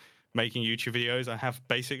years of making YouTube videos. I have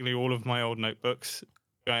basically all of my old notebooks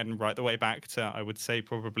going right the way back to, I would say,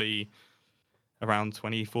 probably around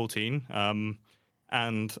 2014.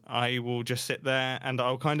 And I will just sit there and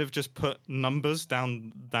I'll kind of just put numbers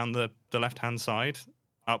down the left-hand side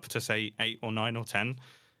up to, say, 8 or 9 or 10.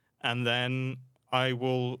 And then I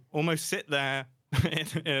will almost sit there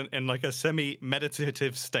in like a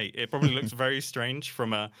semi-meditative state. It probably looks very strange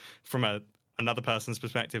from another person's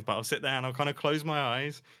perspective, but I'll sit there and I'll kind of close my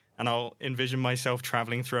eyes and I'll envision myself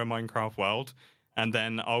traveling through a Minecraft world, and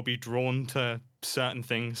then I'll be drawn to certain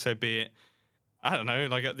things. So be it, I don't know,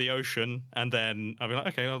 like at the ocean, and then I'll be like,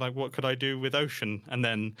 okay, like what could I do with ocean? And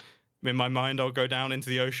then in my mind, I'll go down into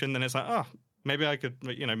the ocean, and it's like, maybe I could,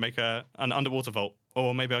 make an underwater vault,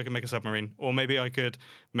 or maybe I could make a submarine, or maybe I could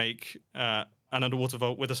make an underwater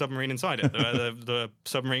vault with a submarine inside it. The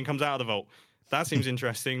submarine comes out of the vault. That seems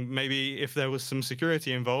interesting. Maybe if there was some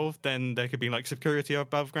security involved, then there could be like security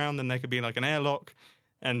above ground, then there could be like an airlock,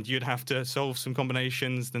 and you'd have to solve some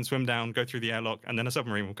combinations, then swim down, go through the airlock, and then a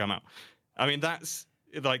submarine will come out. I mean, that's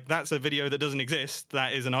a video that doesn't exist.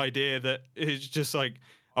 That is an idea that is just like,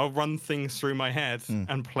 I'll run things through my head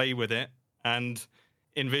and play with it and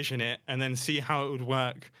envision it and then see how it would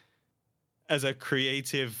work as a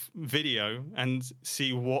creative video and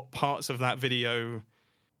see what parts of that video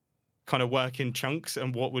kind of work in chunks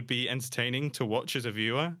and what would be entertaining to watch as a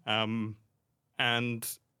viewer. And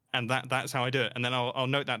that's how I do it. And then I'll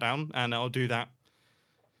note that down and I'll do that.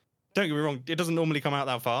 Don't get me wrong, it doesn't normally come out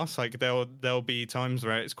that fast. Like there'll be times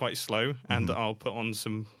where it's quite slow and I'll put on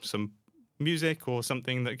some music or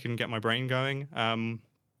something that can get my brain going.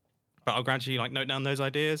 But I'll gradually like note down those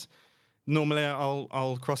ideas. Normally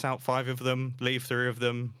I'll cross out 5 of them, leave 3 of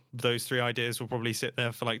them. Those 3 ideas will probably sit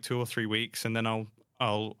there for like 2 or 3 weeks, and then I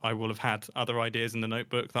will have had other ideas in the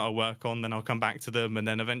notebook that I'll work on, then I'll come back to them, and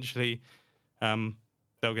then eventually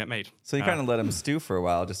they'll get made. So you kind of let them stew for a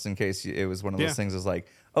while, just in case it was one of those things. Is like,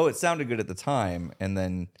 oh, it sounded good at the time, and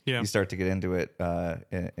then you start to get into it,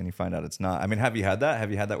 and you find out it's not. I mean, have you had that? Have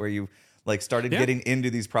you had that where you like started getting into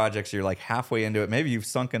these projects? You're like halfway into it. Maybe you've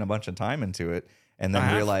sunk in a bunch of time into it, and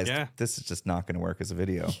then realized this is just not going to work as a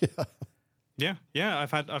video. Yeah.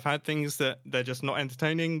 I've had things that they're just not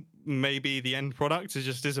entertaining. Maybe the end product is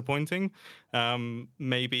just disappointing.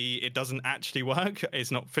 Maybe it doesn't actually work.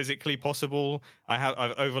 It's not physically possible.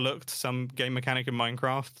 I've overlooked some game mechanic in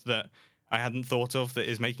Minecraft that I hadn't thought of that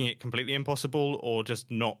is making it completely impossible, or just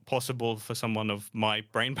not possible for someone of my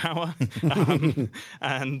brain power.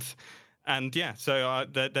 And yeah, so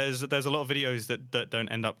there's a lot of videos that don't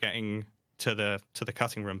end up getting to the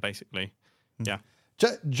cutting room, basically. Yeah.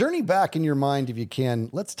 Journey back in your mind, if you can.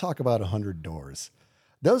 Let's talk about 100 Doors.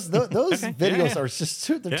 Those Okay. videos are just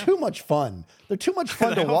too much fun. They're too much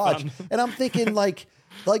fun to watch. And I'm thinking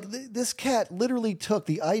this cat literally took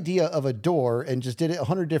the idea of a door and just did it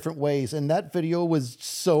 100 different ways. And that video was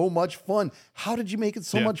so much fun. How did you make it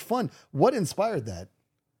so much fun? What inspired that?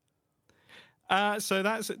 So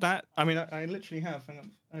that's that. I mean, I literally have. Hang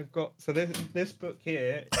on. I've got this book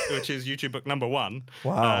here, which is YouTube book number 1.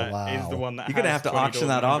 Wow. Is the one that You're gonna have to auction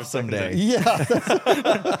that off someday. Yeah.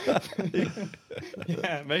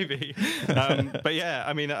 Yeah, maybe. But yeah,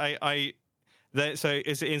 I mean, so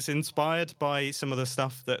it's inspired by some of the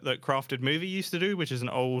stuff that Crafted Movie used to do, which is an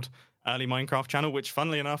old early Minecraft channel, which,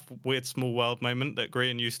 funnily enough, weird small world moment that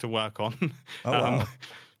Grian used to work on. Oh, wow.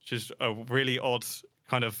 Which is a really odd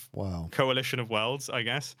kind of coalition of worlds, I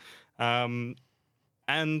guess.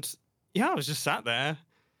 And yeah, I was just sat there.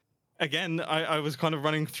 Again, I was kind of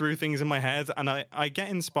running through things in my head, and I get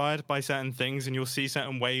inspired by certain things, and you'll see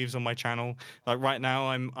certain waves on my channel. Like right now,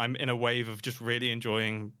 I'm in a wave of just really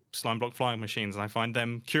enjoying slime block flying machines, and I find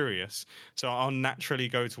them curious. So I'll naturally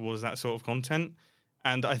go towards that sort of content.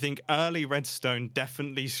 And I think early Redstone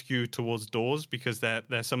definitely skewed towards doors, because they're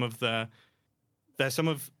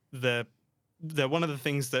one of the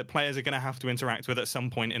things that players are going to have to interact with at some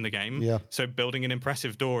point in the game. Yeah. So building an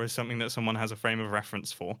impressive door is something that someone has a frame of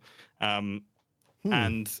reference for. And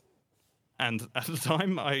at the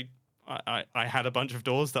time, I had a bunch of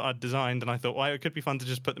doors that I'd designed, and I thought, well, it could be fun to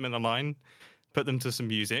just put them in a line, put them to some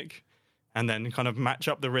music, and then kind of match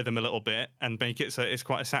up the rhythm a little bit and make it so it's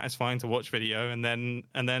quite satisfying to watch video. And then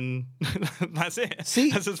that's it.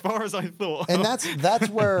 See, that's as far as I thought. And that's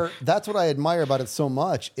what I admire about it so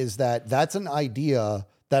much, is that's an idea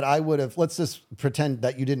that I would have, let's just pretend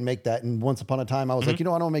that you didn't make that. And once upon a time I was like, I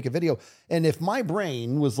don't want to make a video. And if my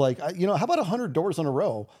brain was like, how about 100 doors in a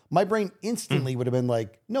row? My brain instantly would have been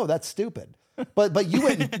like, no, that's stupid. But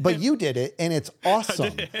you did it, and it's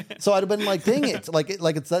awesome. So I'd have been like, dang it,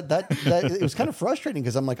 it's that it was kind of frustrating,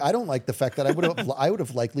 because I'm like, I don't like the fact that I would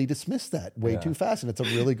have likely dismissed that way too fast, and it's a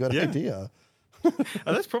really good idea.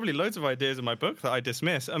 There's probably loads of ideas in my book that I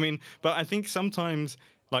dismiss. I mean, but I think sometimes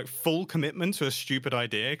like full commitment to a stupid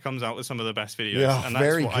idea comes out with some of the best videos. Yeah, and that's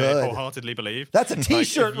very what good. I wholeheartedly believe. That's a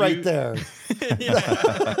t-shirt right there.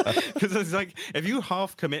 Because it's like, if you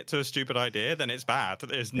half commit to a stupid idea, then it's bad.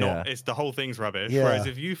 It's not, it's the whole thing's rubbish. Yeah. Whereas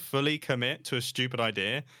if you fully commit to a stupid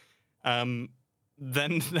idea, then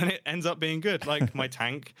it ends up being good. Like my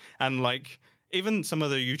tank, and like even some of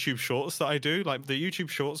the YouTube shorts that I do, like the YouTube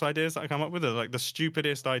shorts ideas that I come up with are like the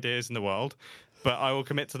stupidest ideas in the world. But I will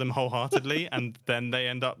commit to them wholeheartedly, and then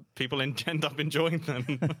people end up enjoying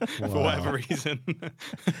them for whatever reason.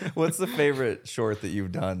 What's the favorite short that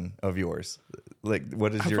you've done of yours? Like,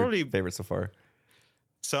 what is your favorite so far?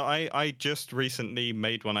 So I just recently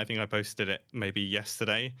made one. I think I posted it maybe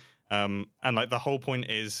yesterday. And like the whole point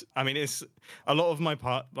is, I mean, it's a lot of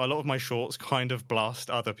my shorts kind of blast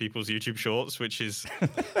other people's YouTube shorts, which is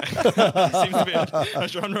seems to be a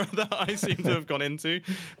genre that I seem to have gone into.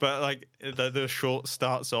 But like the short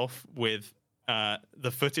starts off with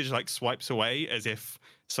the footage like swipes away as if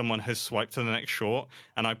someone has swiped to the next short,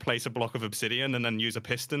 and I place a block of obsidian and then use a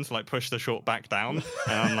piston to like push the short back down.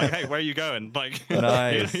 And I'm like, hey, where are you going? Like,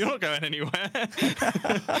 nice. You're not going anywhere.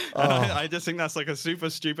 I just think that's like a super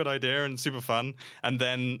stupid idea and super fun. And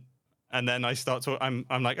then I start to, I'm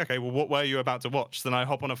like, okay, well, what were you about to watch? Then I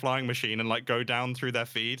hop on a flying machine and like go down through their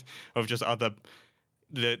feed of just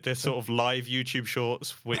the sort of live YouTube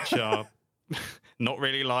shorts, which are not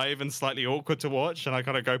really live and slightly awkward to watch. And I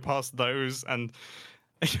kind of go past those, and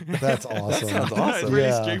that's awesome. That sounds awesome. It's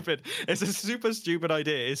really stupid. It's a super stupid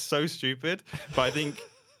idea. It's so stupid. But I think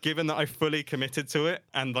given that I fully committed to it,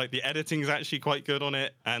 and like the editing is actually quite good on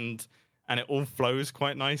it, and it all flows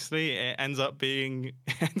quite nicely, it ends up being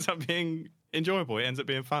enjoyable. It ends up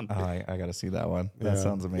being fun. Oh, I got to see that one. That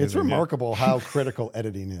sounds amazing. It's remarkable how critical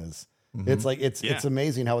editing is. Mm-hmm. It's like it's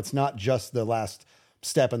amazing how it's not just the last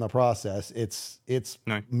step in the process. It's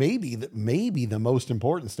maybe the most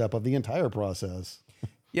important step of the entire process.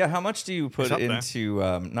 Yeah, how much do you put into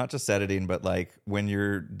not just editing, but like when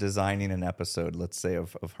you're designing an episode, let's say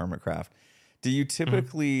of Hermitcraft? Do you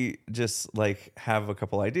typically just like have a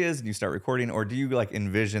couple ideas and you start recording, or do you like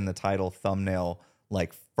envision the title thumbnail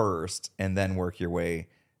like first and then work your way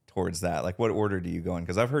towards that? Like, what order do you go in?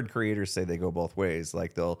 Because I've heard creators say they go both ways.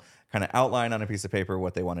 Like, they'll kind of outline on a piece of paper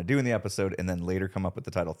what they want to do in the episode and then later come up with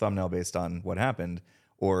the title thumbnail based on what happened,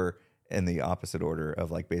 or in the opposite order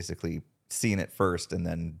of like basically seeing it first and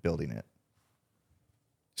then building it.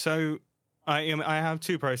 So I have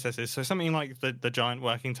two processes. So something like the giant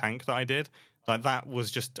working tank that I did, like that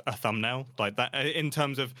was just a thumbnail. Like that, in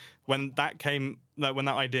terms of when that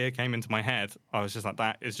idea came into my head, I was just like,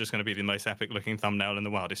 that is just going to be the most epic looking thumbnail in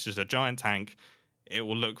the world. It's just a giant tank. It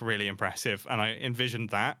will look really impressive. And I envisioned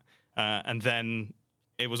that. And then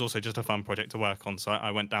it was also just a fun project to work on. So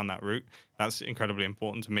I went down that route. That's incredibly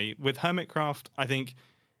important to me. With Hermitcraft, I think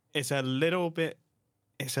it's a little bit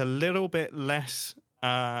less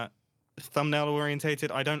thumbnail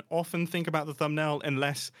orientated. I don't often think about the thumbnail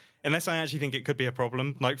unless I actually think it could be a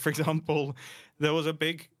problem. Like, for example, there was a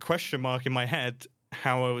big question mark in my head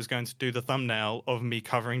how I was going to do the thumbnail of me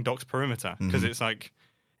covering Doc's perimeter, because it's like,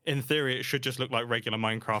 in theory, it should just look like regular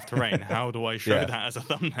Minecraft terrain. How do I show that as a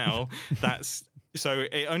thumbnail? So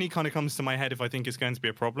it only kind of comes to my head if I think it's going to be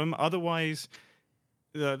a problem. Otherwise,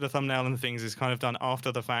 the thumbnail and things is kind of done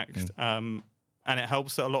after the fact, and it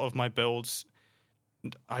helps that a lot of my builds,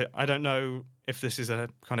 I don't know if this is a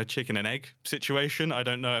kind of chicken and egg situation. I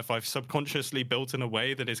don't know if I've subconsciously built in a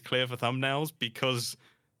way that is clear for thumbnails because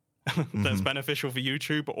that's beneficial for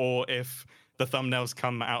YouTube, or if the thumbnails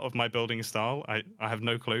come out of my building style. I have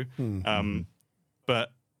no clue.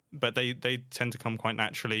 But they tend to come quite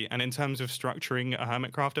naturally. And in terms of structuring a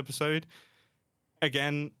Hermitcraft episode,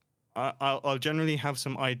 again, I'll generally have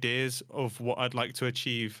some ideas of what I'd like to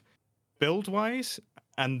achieve build-wise,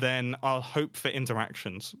 and then I'll hope for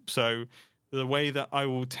interactions. So the way that I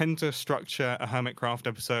will tend to structure a Hermitcraft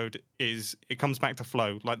episode is it comes back to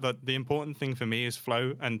flow. Like, the important thing for me is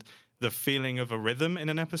flow and the feeling of a rhythm in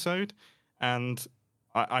an episode. And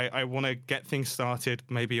I want to get things started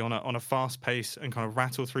maybe on a fast pace and kind of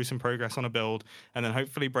rattle through some progress on a build, and then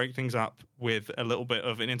hopefully break things up with a little bit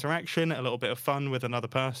of an interaction, a little bit of fun with another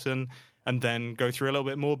person, and then go through a little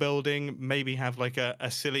bit more building, maybe have like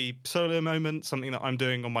a silly solo moment, something that I'm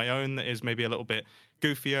doing on my own that is maybe a little bit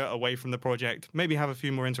goofier away from the project, maybe have a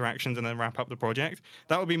few more interactions and then wrap up the project.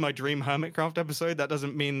 That would be my dream Hermitcraft episode. That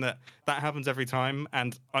doesn't mean that happens every time,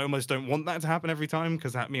 and I almost don't want that to happen every time,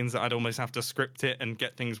 because that means that I'd almost have to script it and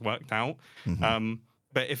get things worked out.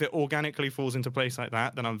 But if it organically falls into place like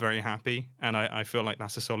that, then I'm very happy, and I feel like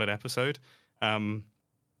that's a solid episode. And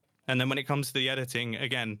then when it comes to the editing,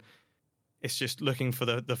 again, it's just looking for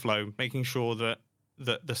the flow, making sure that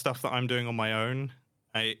the stuff that I'm doing on my own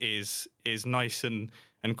is nice and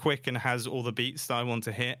quick and has all the beats that I want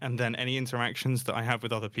to hit, and then any interactions that I have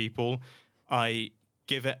with other people, I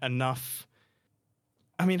give it enough.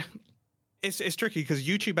 I mean, it's tricky because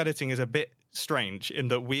YouTube editing is a bit strange in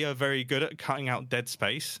that we are very good at cutting out dead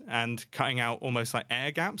space and cutting out almost like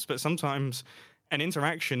air gaps, but sometimes an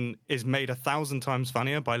interaction is made 1,000 times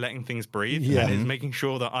funnier by letting things breathe, and it's making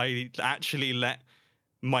sure that I actually let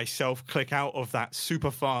myself click out of that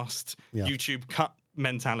super fast YouTube cut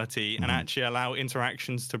mentality and actually allow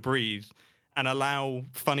interactions to breathe and allow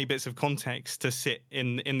funny bits of context to sit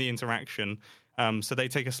in the interaction. So they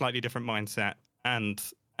take a slightly different mindset, and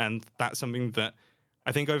that's something that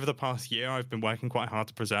I think over the past year I've been working quite hard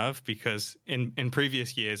to preserve, because in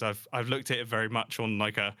previous years I've looked at it very much on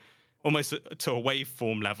like almost to a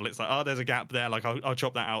waveform level. It's like, oh, there's a gap there, like I'll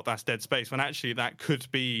chop that out, that's dead space, when actually that could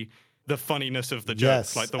be the funniness of the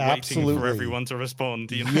jokes, like the waiting for everyone to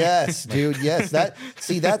respond. You know? Yes, dude. Yes,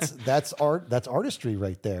 that's art. That's artistry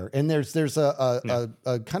right there. And there's a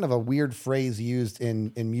kind of a weird phrase used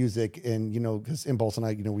in music, and because Impulse and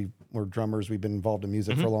I, we're drummers. We've been involved in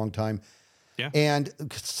music for a long time. Yeah. And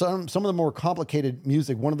some of the more complicated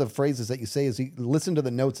music, one of the phrases that you say is, you listen to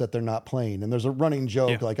the notes that they're not playing. And there's a running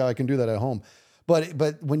joke like, oh, I can do that at home.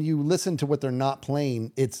 But when you listen to what they're not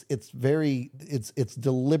playing, it's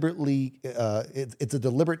deliberately it's a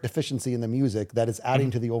deliberate deficiency in the music that is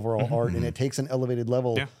adding to the overall art, and it takes an elevated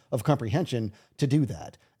level of comprehension to do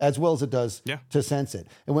that, as well as it does to sense it.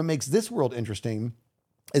 And what makes this world interesting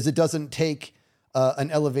is it doesn't take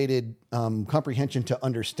an elevated comprehension to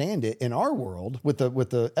understand it. In our world, with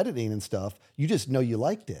the editing and stuff, you just know you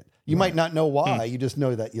liked it. You might not know why, you just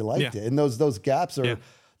know that you liked it. And those gaps are.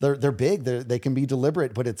 They're big. They can be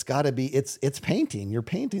deliberate, but it's got to be. It's painting. You're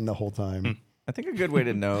painting the whole time. I think a good way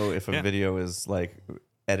to know if a video is like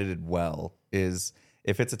edited well is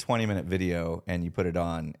if it's a 20-minute video and you put it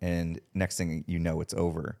on, and next thing you know it's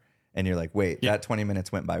over, and you're like, wait, that 20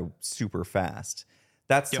 minutes went by super fast.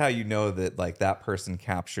 that's how you know that like that person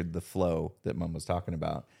captured the flow that Mum was talking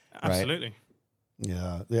about. Right? Absolutely.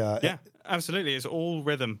 Yeah. Absolutely. It's all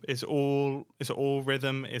rhythm. It's all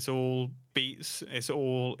rhythm. It's all beats. It's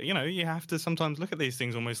all, you have to sometimes look at these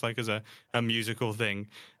things almost like as a musical thing.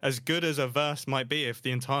 As good as a verse might be, if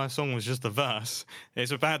the entire song was just the verse,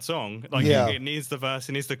 it's a bad song. Like it needs the verse,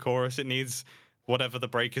 it needs the chorus, it needs whatever the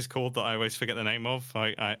break is called that I always forget the name of.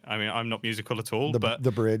 I mean, I'm not musical at all, but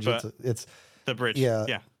the bridge, but it's the bridge. Yeah.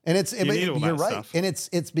 Yeah. And you're right. Stuff. And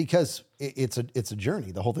it's because it's a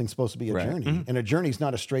journey. The whole thing's supposed to be a journey. Mm-hmm. And a journey's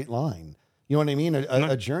not a straight line. You know what I mean?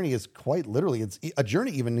 A journey is quite literally, a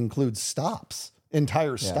journey even includes stops,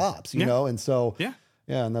 entire stops, you know? And so,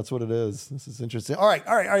 and that's what it is. This is interesting. All right.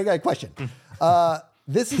 I got a question.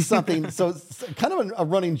 This is something, so it's kind of a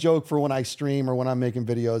running joke for when I stream or when I'm making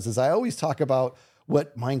videos is I always talk about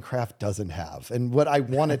what Minecraft doesn't have and what I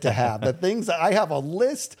want it to have. The things that I have a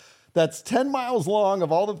list that's 10 miles long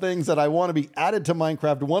of all the things that I want to be added to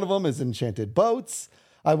Minecraft. One of them is enchanted boats.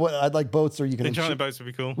 I'd like boats, or you can enchanted boats would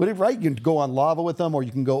be cool. Right, you can go on lava with them, or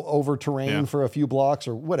you can go over terrain for a few blocks,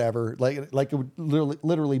 or whatever. Like it would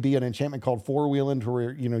literally be an enchantment called four wheeling, to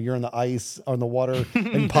where you're in the ice on the water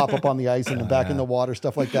and pop up on the ice and then back in the water,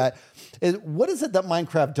 stuff like that. What is it that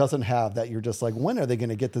Minecraft doesn't have that you're just like, when are they going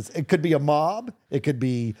to get this? It could be a mob. It could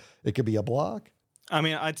be a block. I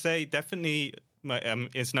mean, I'd say definitely.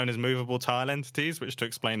 It's known as movable tile entities, which to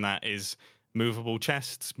explain that is movable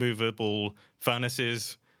chests, movable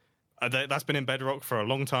furnaces. That's been in Bedrock for a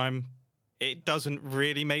long time. It doesn't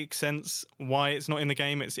really make sense why it's not in the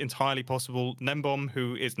game. It's entirely possible. Nembom,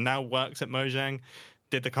 who now works at Mojang,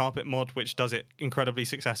 did the carpet mod, which does it incredibly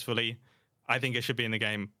successfully. I think it should be in the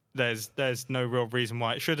game. There's no real reason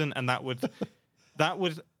why it shouldn't, and that would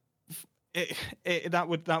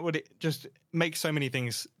just make so many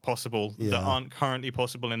things possible that aren't currently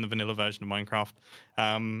possible in the vanilla version of Minecraft.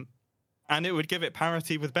 And it would give it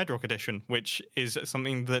parity with Bedrock Edition, which is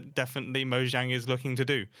something that definitely Mojang is looking to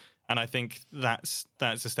do. And I think that's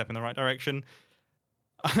a step in the right direction.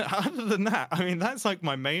 Other than that, I mean, that's like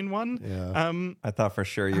my main one. Yeah. I thought for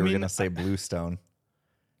sure you were going to say Bluestone.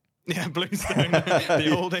 Yeah, Bluestone,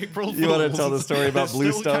 the old April Fools. You want to tell the story about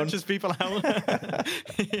Bluestone? Still catches people out.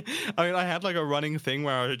 I mean, I had like a running thing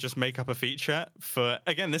where I would just make up a feature for,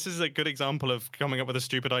 again, this is a good example of coming up with a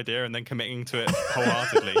stupid idea and then committing to it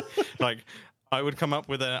wholeheartedly. Like, I would come up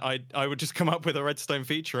with I would just come up with a redstone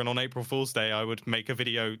feature, and on April Fool's Day, I would make a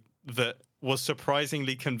video that was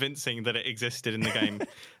surprisingly convincing that it existed in the game.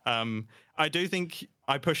 I do think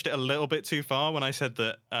I pushed it a little bit too far when I said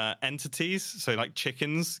that entities, so like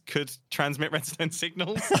chickens, could transmit redstone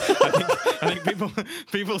signals. I think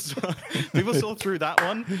people saw through that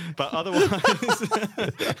one, but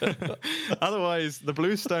otherwise, the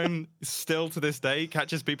Bluestone still to this day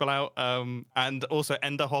catches people out. And also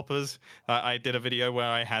Ender hoppers. I did a video where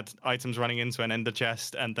I had items running into an Ender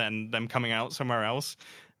chest and then them coming out somewhere else.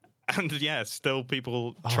 And yeah, still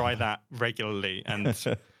people try that regularly, and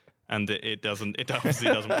it obviously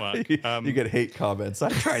doesn't work. You get hate comments. I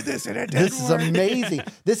tried this and it didn't This is amazing.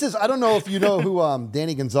 I don't know if you know who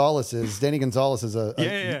Danny Gonzalez is. Danny Gonzalez is of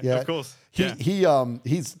course.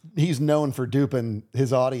 He's known for duping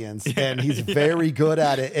his audience, and he's very good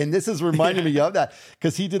at it. And this is reminding me of that,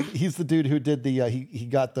 because he's the dude who did the he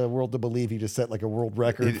got the world to believe. He just set like a world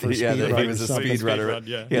record for speed run. He was a speed runner.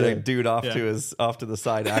 He had a dude off to the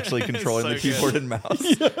side, actually controlling the keyboard and mouse.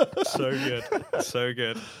 So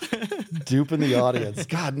good. Duping the audience.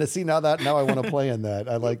 God, now I want to play in that.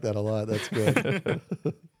 I like that a lot. That's good.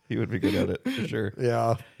 He would be good at it for sure.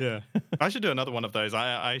 Yeah. I should do another one of those.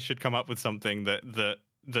 I should come up with something that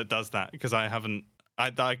does that, because I haven't.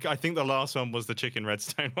 I think the last one was the chicken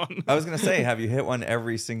redstone one. I was gonna say, have you hit one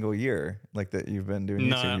every single year like that you've been doing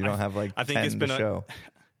YouTube? You don't have like I think 10 it's been to show.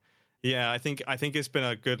 Yeah, I think it's been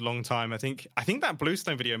a good long time. I think that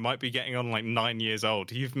Bluestone video might be getting on like 9 years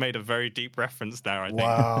old. You've made a very deep reference there, I think.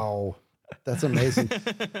 Wow. That's amazing.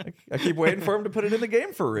 I keep waiting for him to put it in the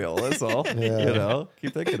game for real. That's all. Yeah.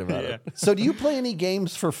 Keep thinking about it. So do you play any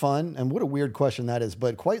games for fun? And what a weird question that is.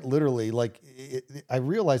 But quite literally, I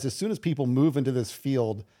realize as soon as people move into this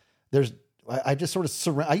field, I just sort of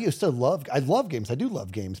surround. I love games. I do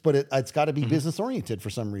love games, but it's got to be business oriented for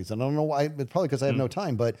some reason. I don't know why. It's probably because I have no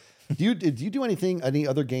time. But do you do any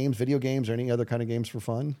other games, video games, or any other kind of games for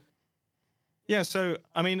fun? Yeah, so,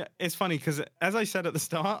 I mean, it's funny because, as I said at the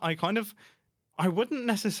start, I wouldn't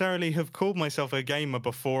necessarily have called myself a gamer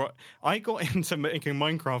before. I got into making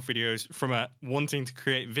Minecraft videos from a wanting to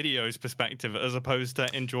create videos perspective, as opposed to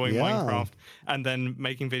enjoying Minecraft and then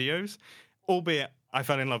making videos. Albeit, I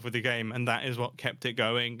fell in love with the game, and that is what kept it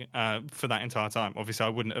going for that entire time. Obviously, I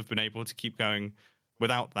wouldn't have been able to keep going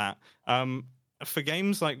without that. For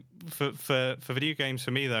games like for video games,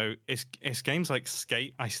 for me though, it's games like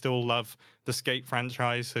Skate. I still love the Skate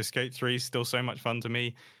franchise. So Skate 3 is still so much fun to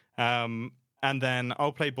me. And then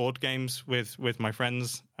I'll play board games with my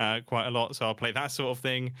friends quite a lot. So I'll play that sort of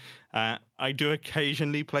thing. I do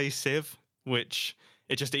occasionally play Civ, which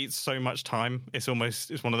it just eats so much time. It's one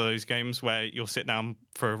of those games where you'll sit down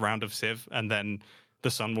for a round of Civ and then the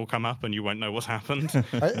sun will come up and you won't know what's happened.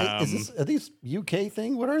 Are these UK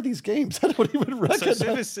thing? What are these games? I don't even recognize.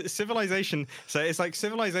 So Civ is Civilization. So it's like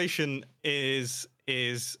Civilization is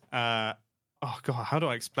oh god, how do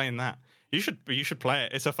I explain that? You should play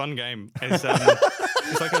it. It's a fun game. It's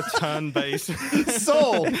it's like a turn-based.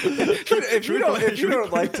 Sold. If you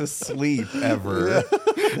don't like to sleep ever,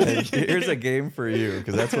 then here's a game for you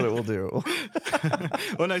because that's what it will do.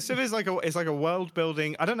 Well, no, Civ is like a world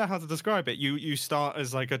building. I don't know how to describe it. You start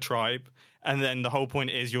as like a tribe, and then the whole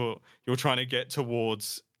point is you're trying to get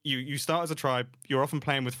towards. You start as a tribe. You're often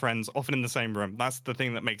playing with friends, often in the same room. That's the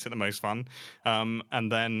thing that makes it the most fun.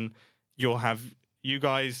 And then you'll have you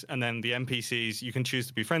guys and then the NPCs. You can choose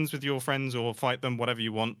to be friends with your friends or fight them, whatever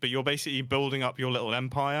you want. But you're basically building up your little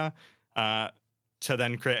empire to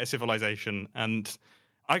then create a civilization. And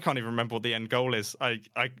I can't even remember what the end goal is. I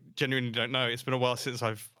genuinely don't know. It's been a while since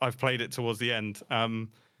I've played it towards the end.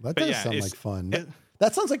 That does sound like fun.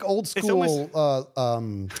 That sounds like old school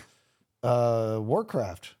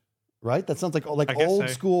Warcraft, right? That sounds like old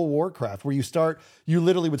school Warcraft, where you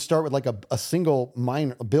literally would start with like a single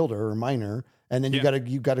builder or miner, and then you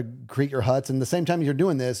gotta create your huts. And the same time you're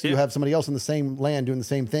doing this, you have somebody else in the same land doing the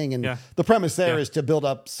same thing. And the premise there is to build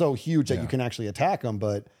up so huge that you can actually attack them.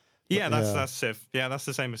 But that's Civ. Yeah, that's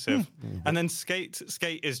the same as Civ. And then Skate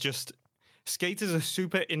is a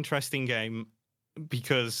super interesting game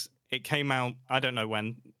because it came out, I don't know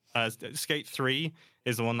when. Skate 3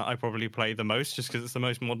 is the one that I probably play the most just because it's the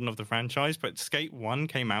most modern of the franchise. But Skate 1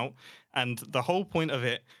 came out, and the whole point of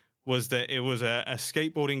it was that it was a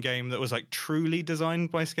skateboarding game that was like truly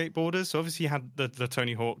designed by skateboarders. So obviously you had the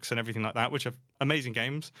Tony Hawks and everything like that, which are amazing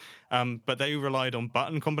games. But they relied on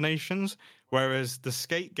button combinations, whereas the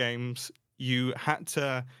Skate games, you had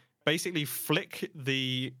to basically flick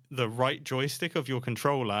the right joystick of your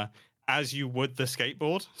controller as you would the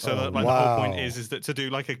skateboard. So the whole point is that to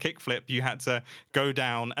do like a kickflip, you had to go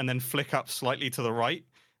down and then flick up slightly to the right,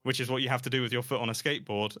 which is what you have to do with your foot on a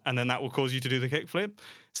skateboard, and then that will cause you to do the kickflip.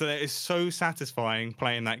 So that is so satisfying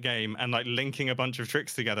playing that game and like linking a bunch of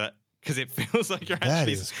tricks together, because it feels like you're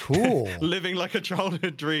actually cool. living like a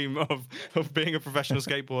childhood dream of being a professional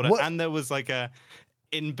skateboarder. And there was like a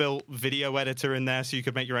inbuilt video editor in there, so you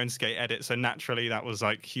could make your own skate edit. So naturally, that was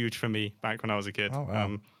like huge for me back when I was a kid. Oh,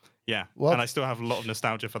 wow. Yeah, well, and I still have a lot of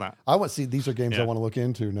nostalgia for that. I want to see, these are games I want to look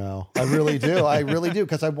into now. I really do. I really do,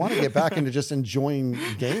 because I want to get back into just enjoying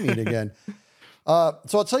gaming again. So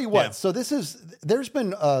I'll tell you what. Yeah. So there's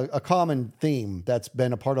been a common theme that's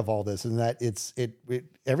been a part of all this, and that it's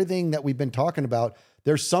everything that we've been talking about.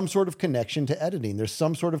 There's some sort of connection to editing. There's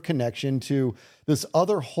some sort of connection to this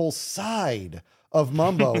other whole side of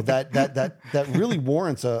Mumbo that really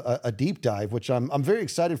warrants a deep dive, which I'm very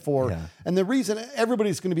excited for. Yeah. And the reason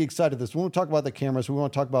everybody's going to be excited this, we want to talk about the cameras, we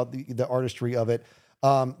want to talk about the artistry of it.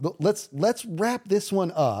 But let's wrap this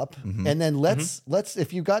one up, and then let's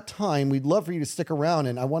if you got time, we'd love for you to stick around,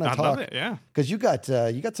 and I want to talk. Love it, because you got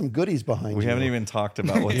some goodies behind you. We haven't even talked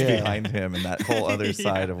about what's behind him and that whole other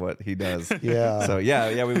side of what he does. Yeah. So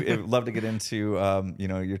we'd love to get into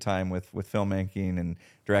your time with filmmaking and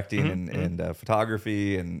directing and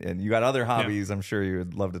photography, and you got other hobbies I'm sure you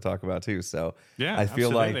would love to talk about too. So I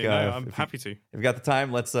feel absolutely. like I'm happy to. If you got the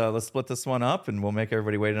time, let's split this one up, and we'll make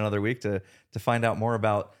everybody wait another week to find out more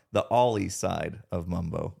about the Ollie side of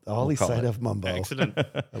Mumbo. The Ollie side of Mumbo. Excellent.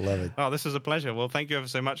 I love it. Oh, this was a pleasure. Well, thank you ever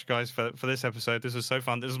so much, guys, for this episode. This was so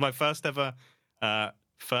fun. This was my first ever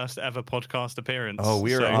podcast appearance. Oh,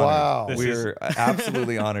 we are honored. Wow. We're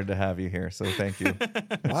absolutely honored to have you here. So thank you.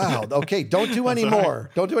 Wow. Okay. Don't do any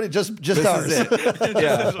more. Don't do any. Just ours. Is it.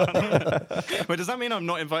 Yeah. Wait, does that mean I'm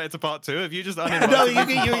not invited to part 2? Have you just uninvited?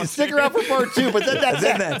 No, you stick around for part 2, but then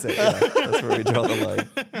that's it. Yeah, that's where we draw the line.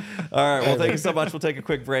 All right. Well, thank you so much. We'll take a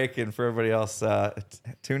quick break, and for everybody else,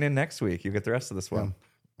 tune in next week. You get the rest of this one.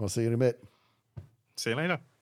 We'll see you in a bit. See you later.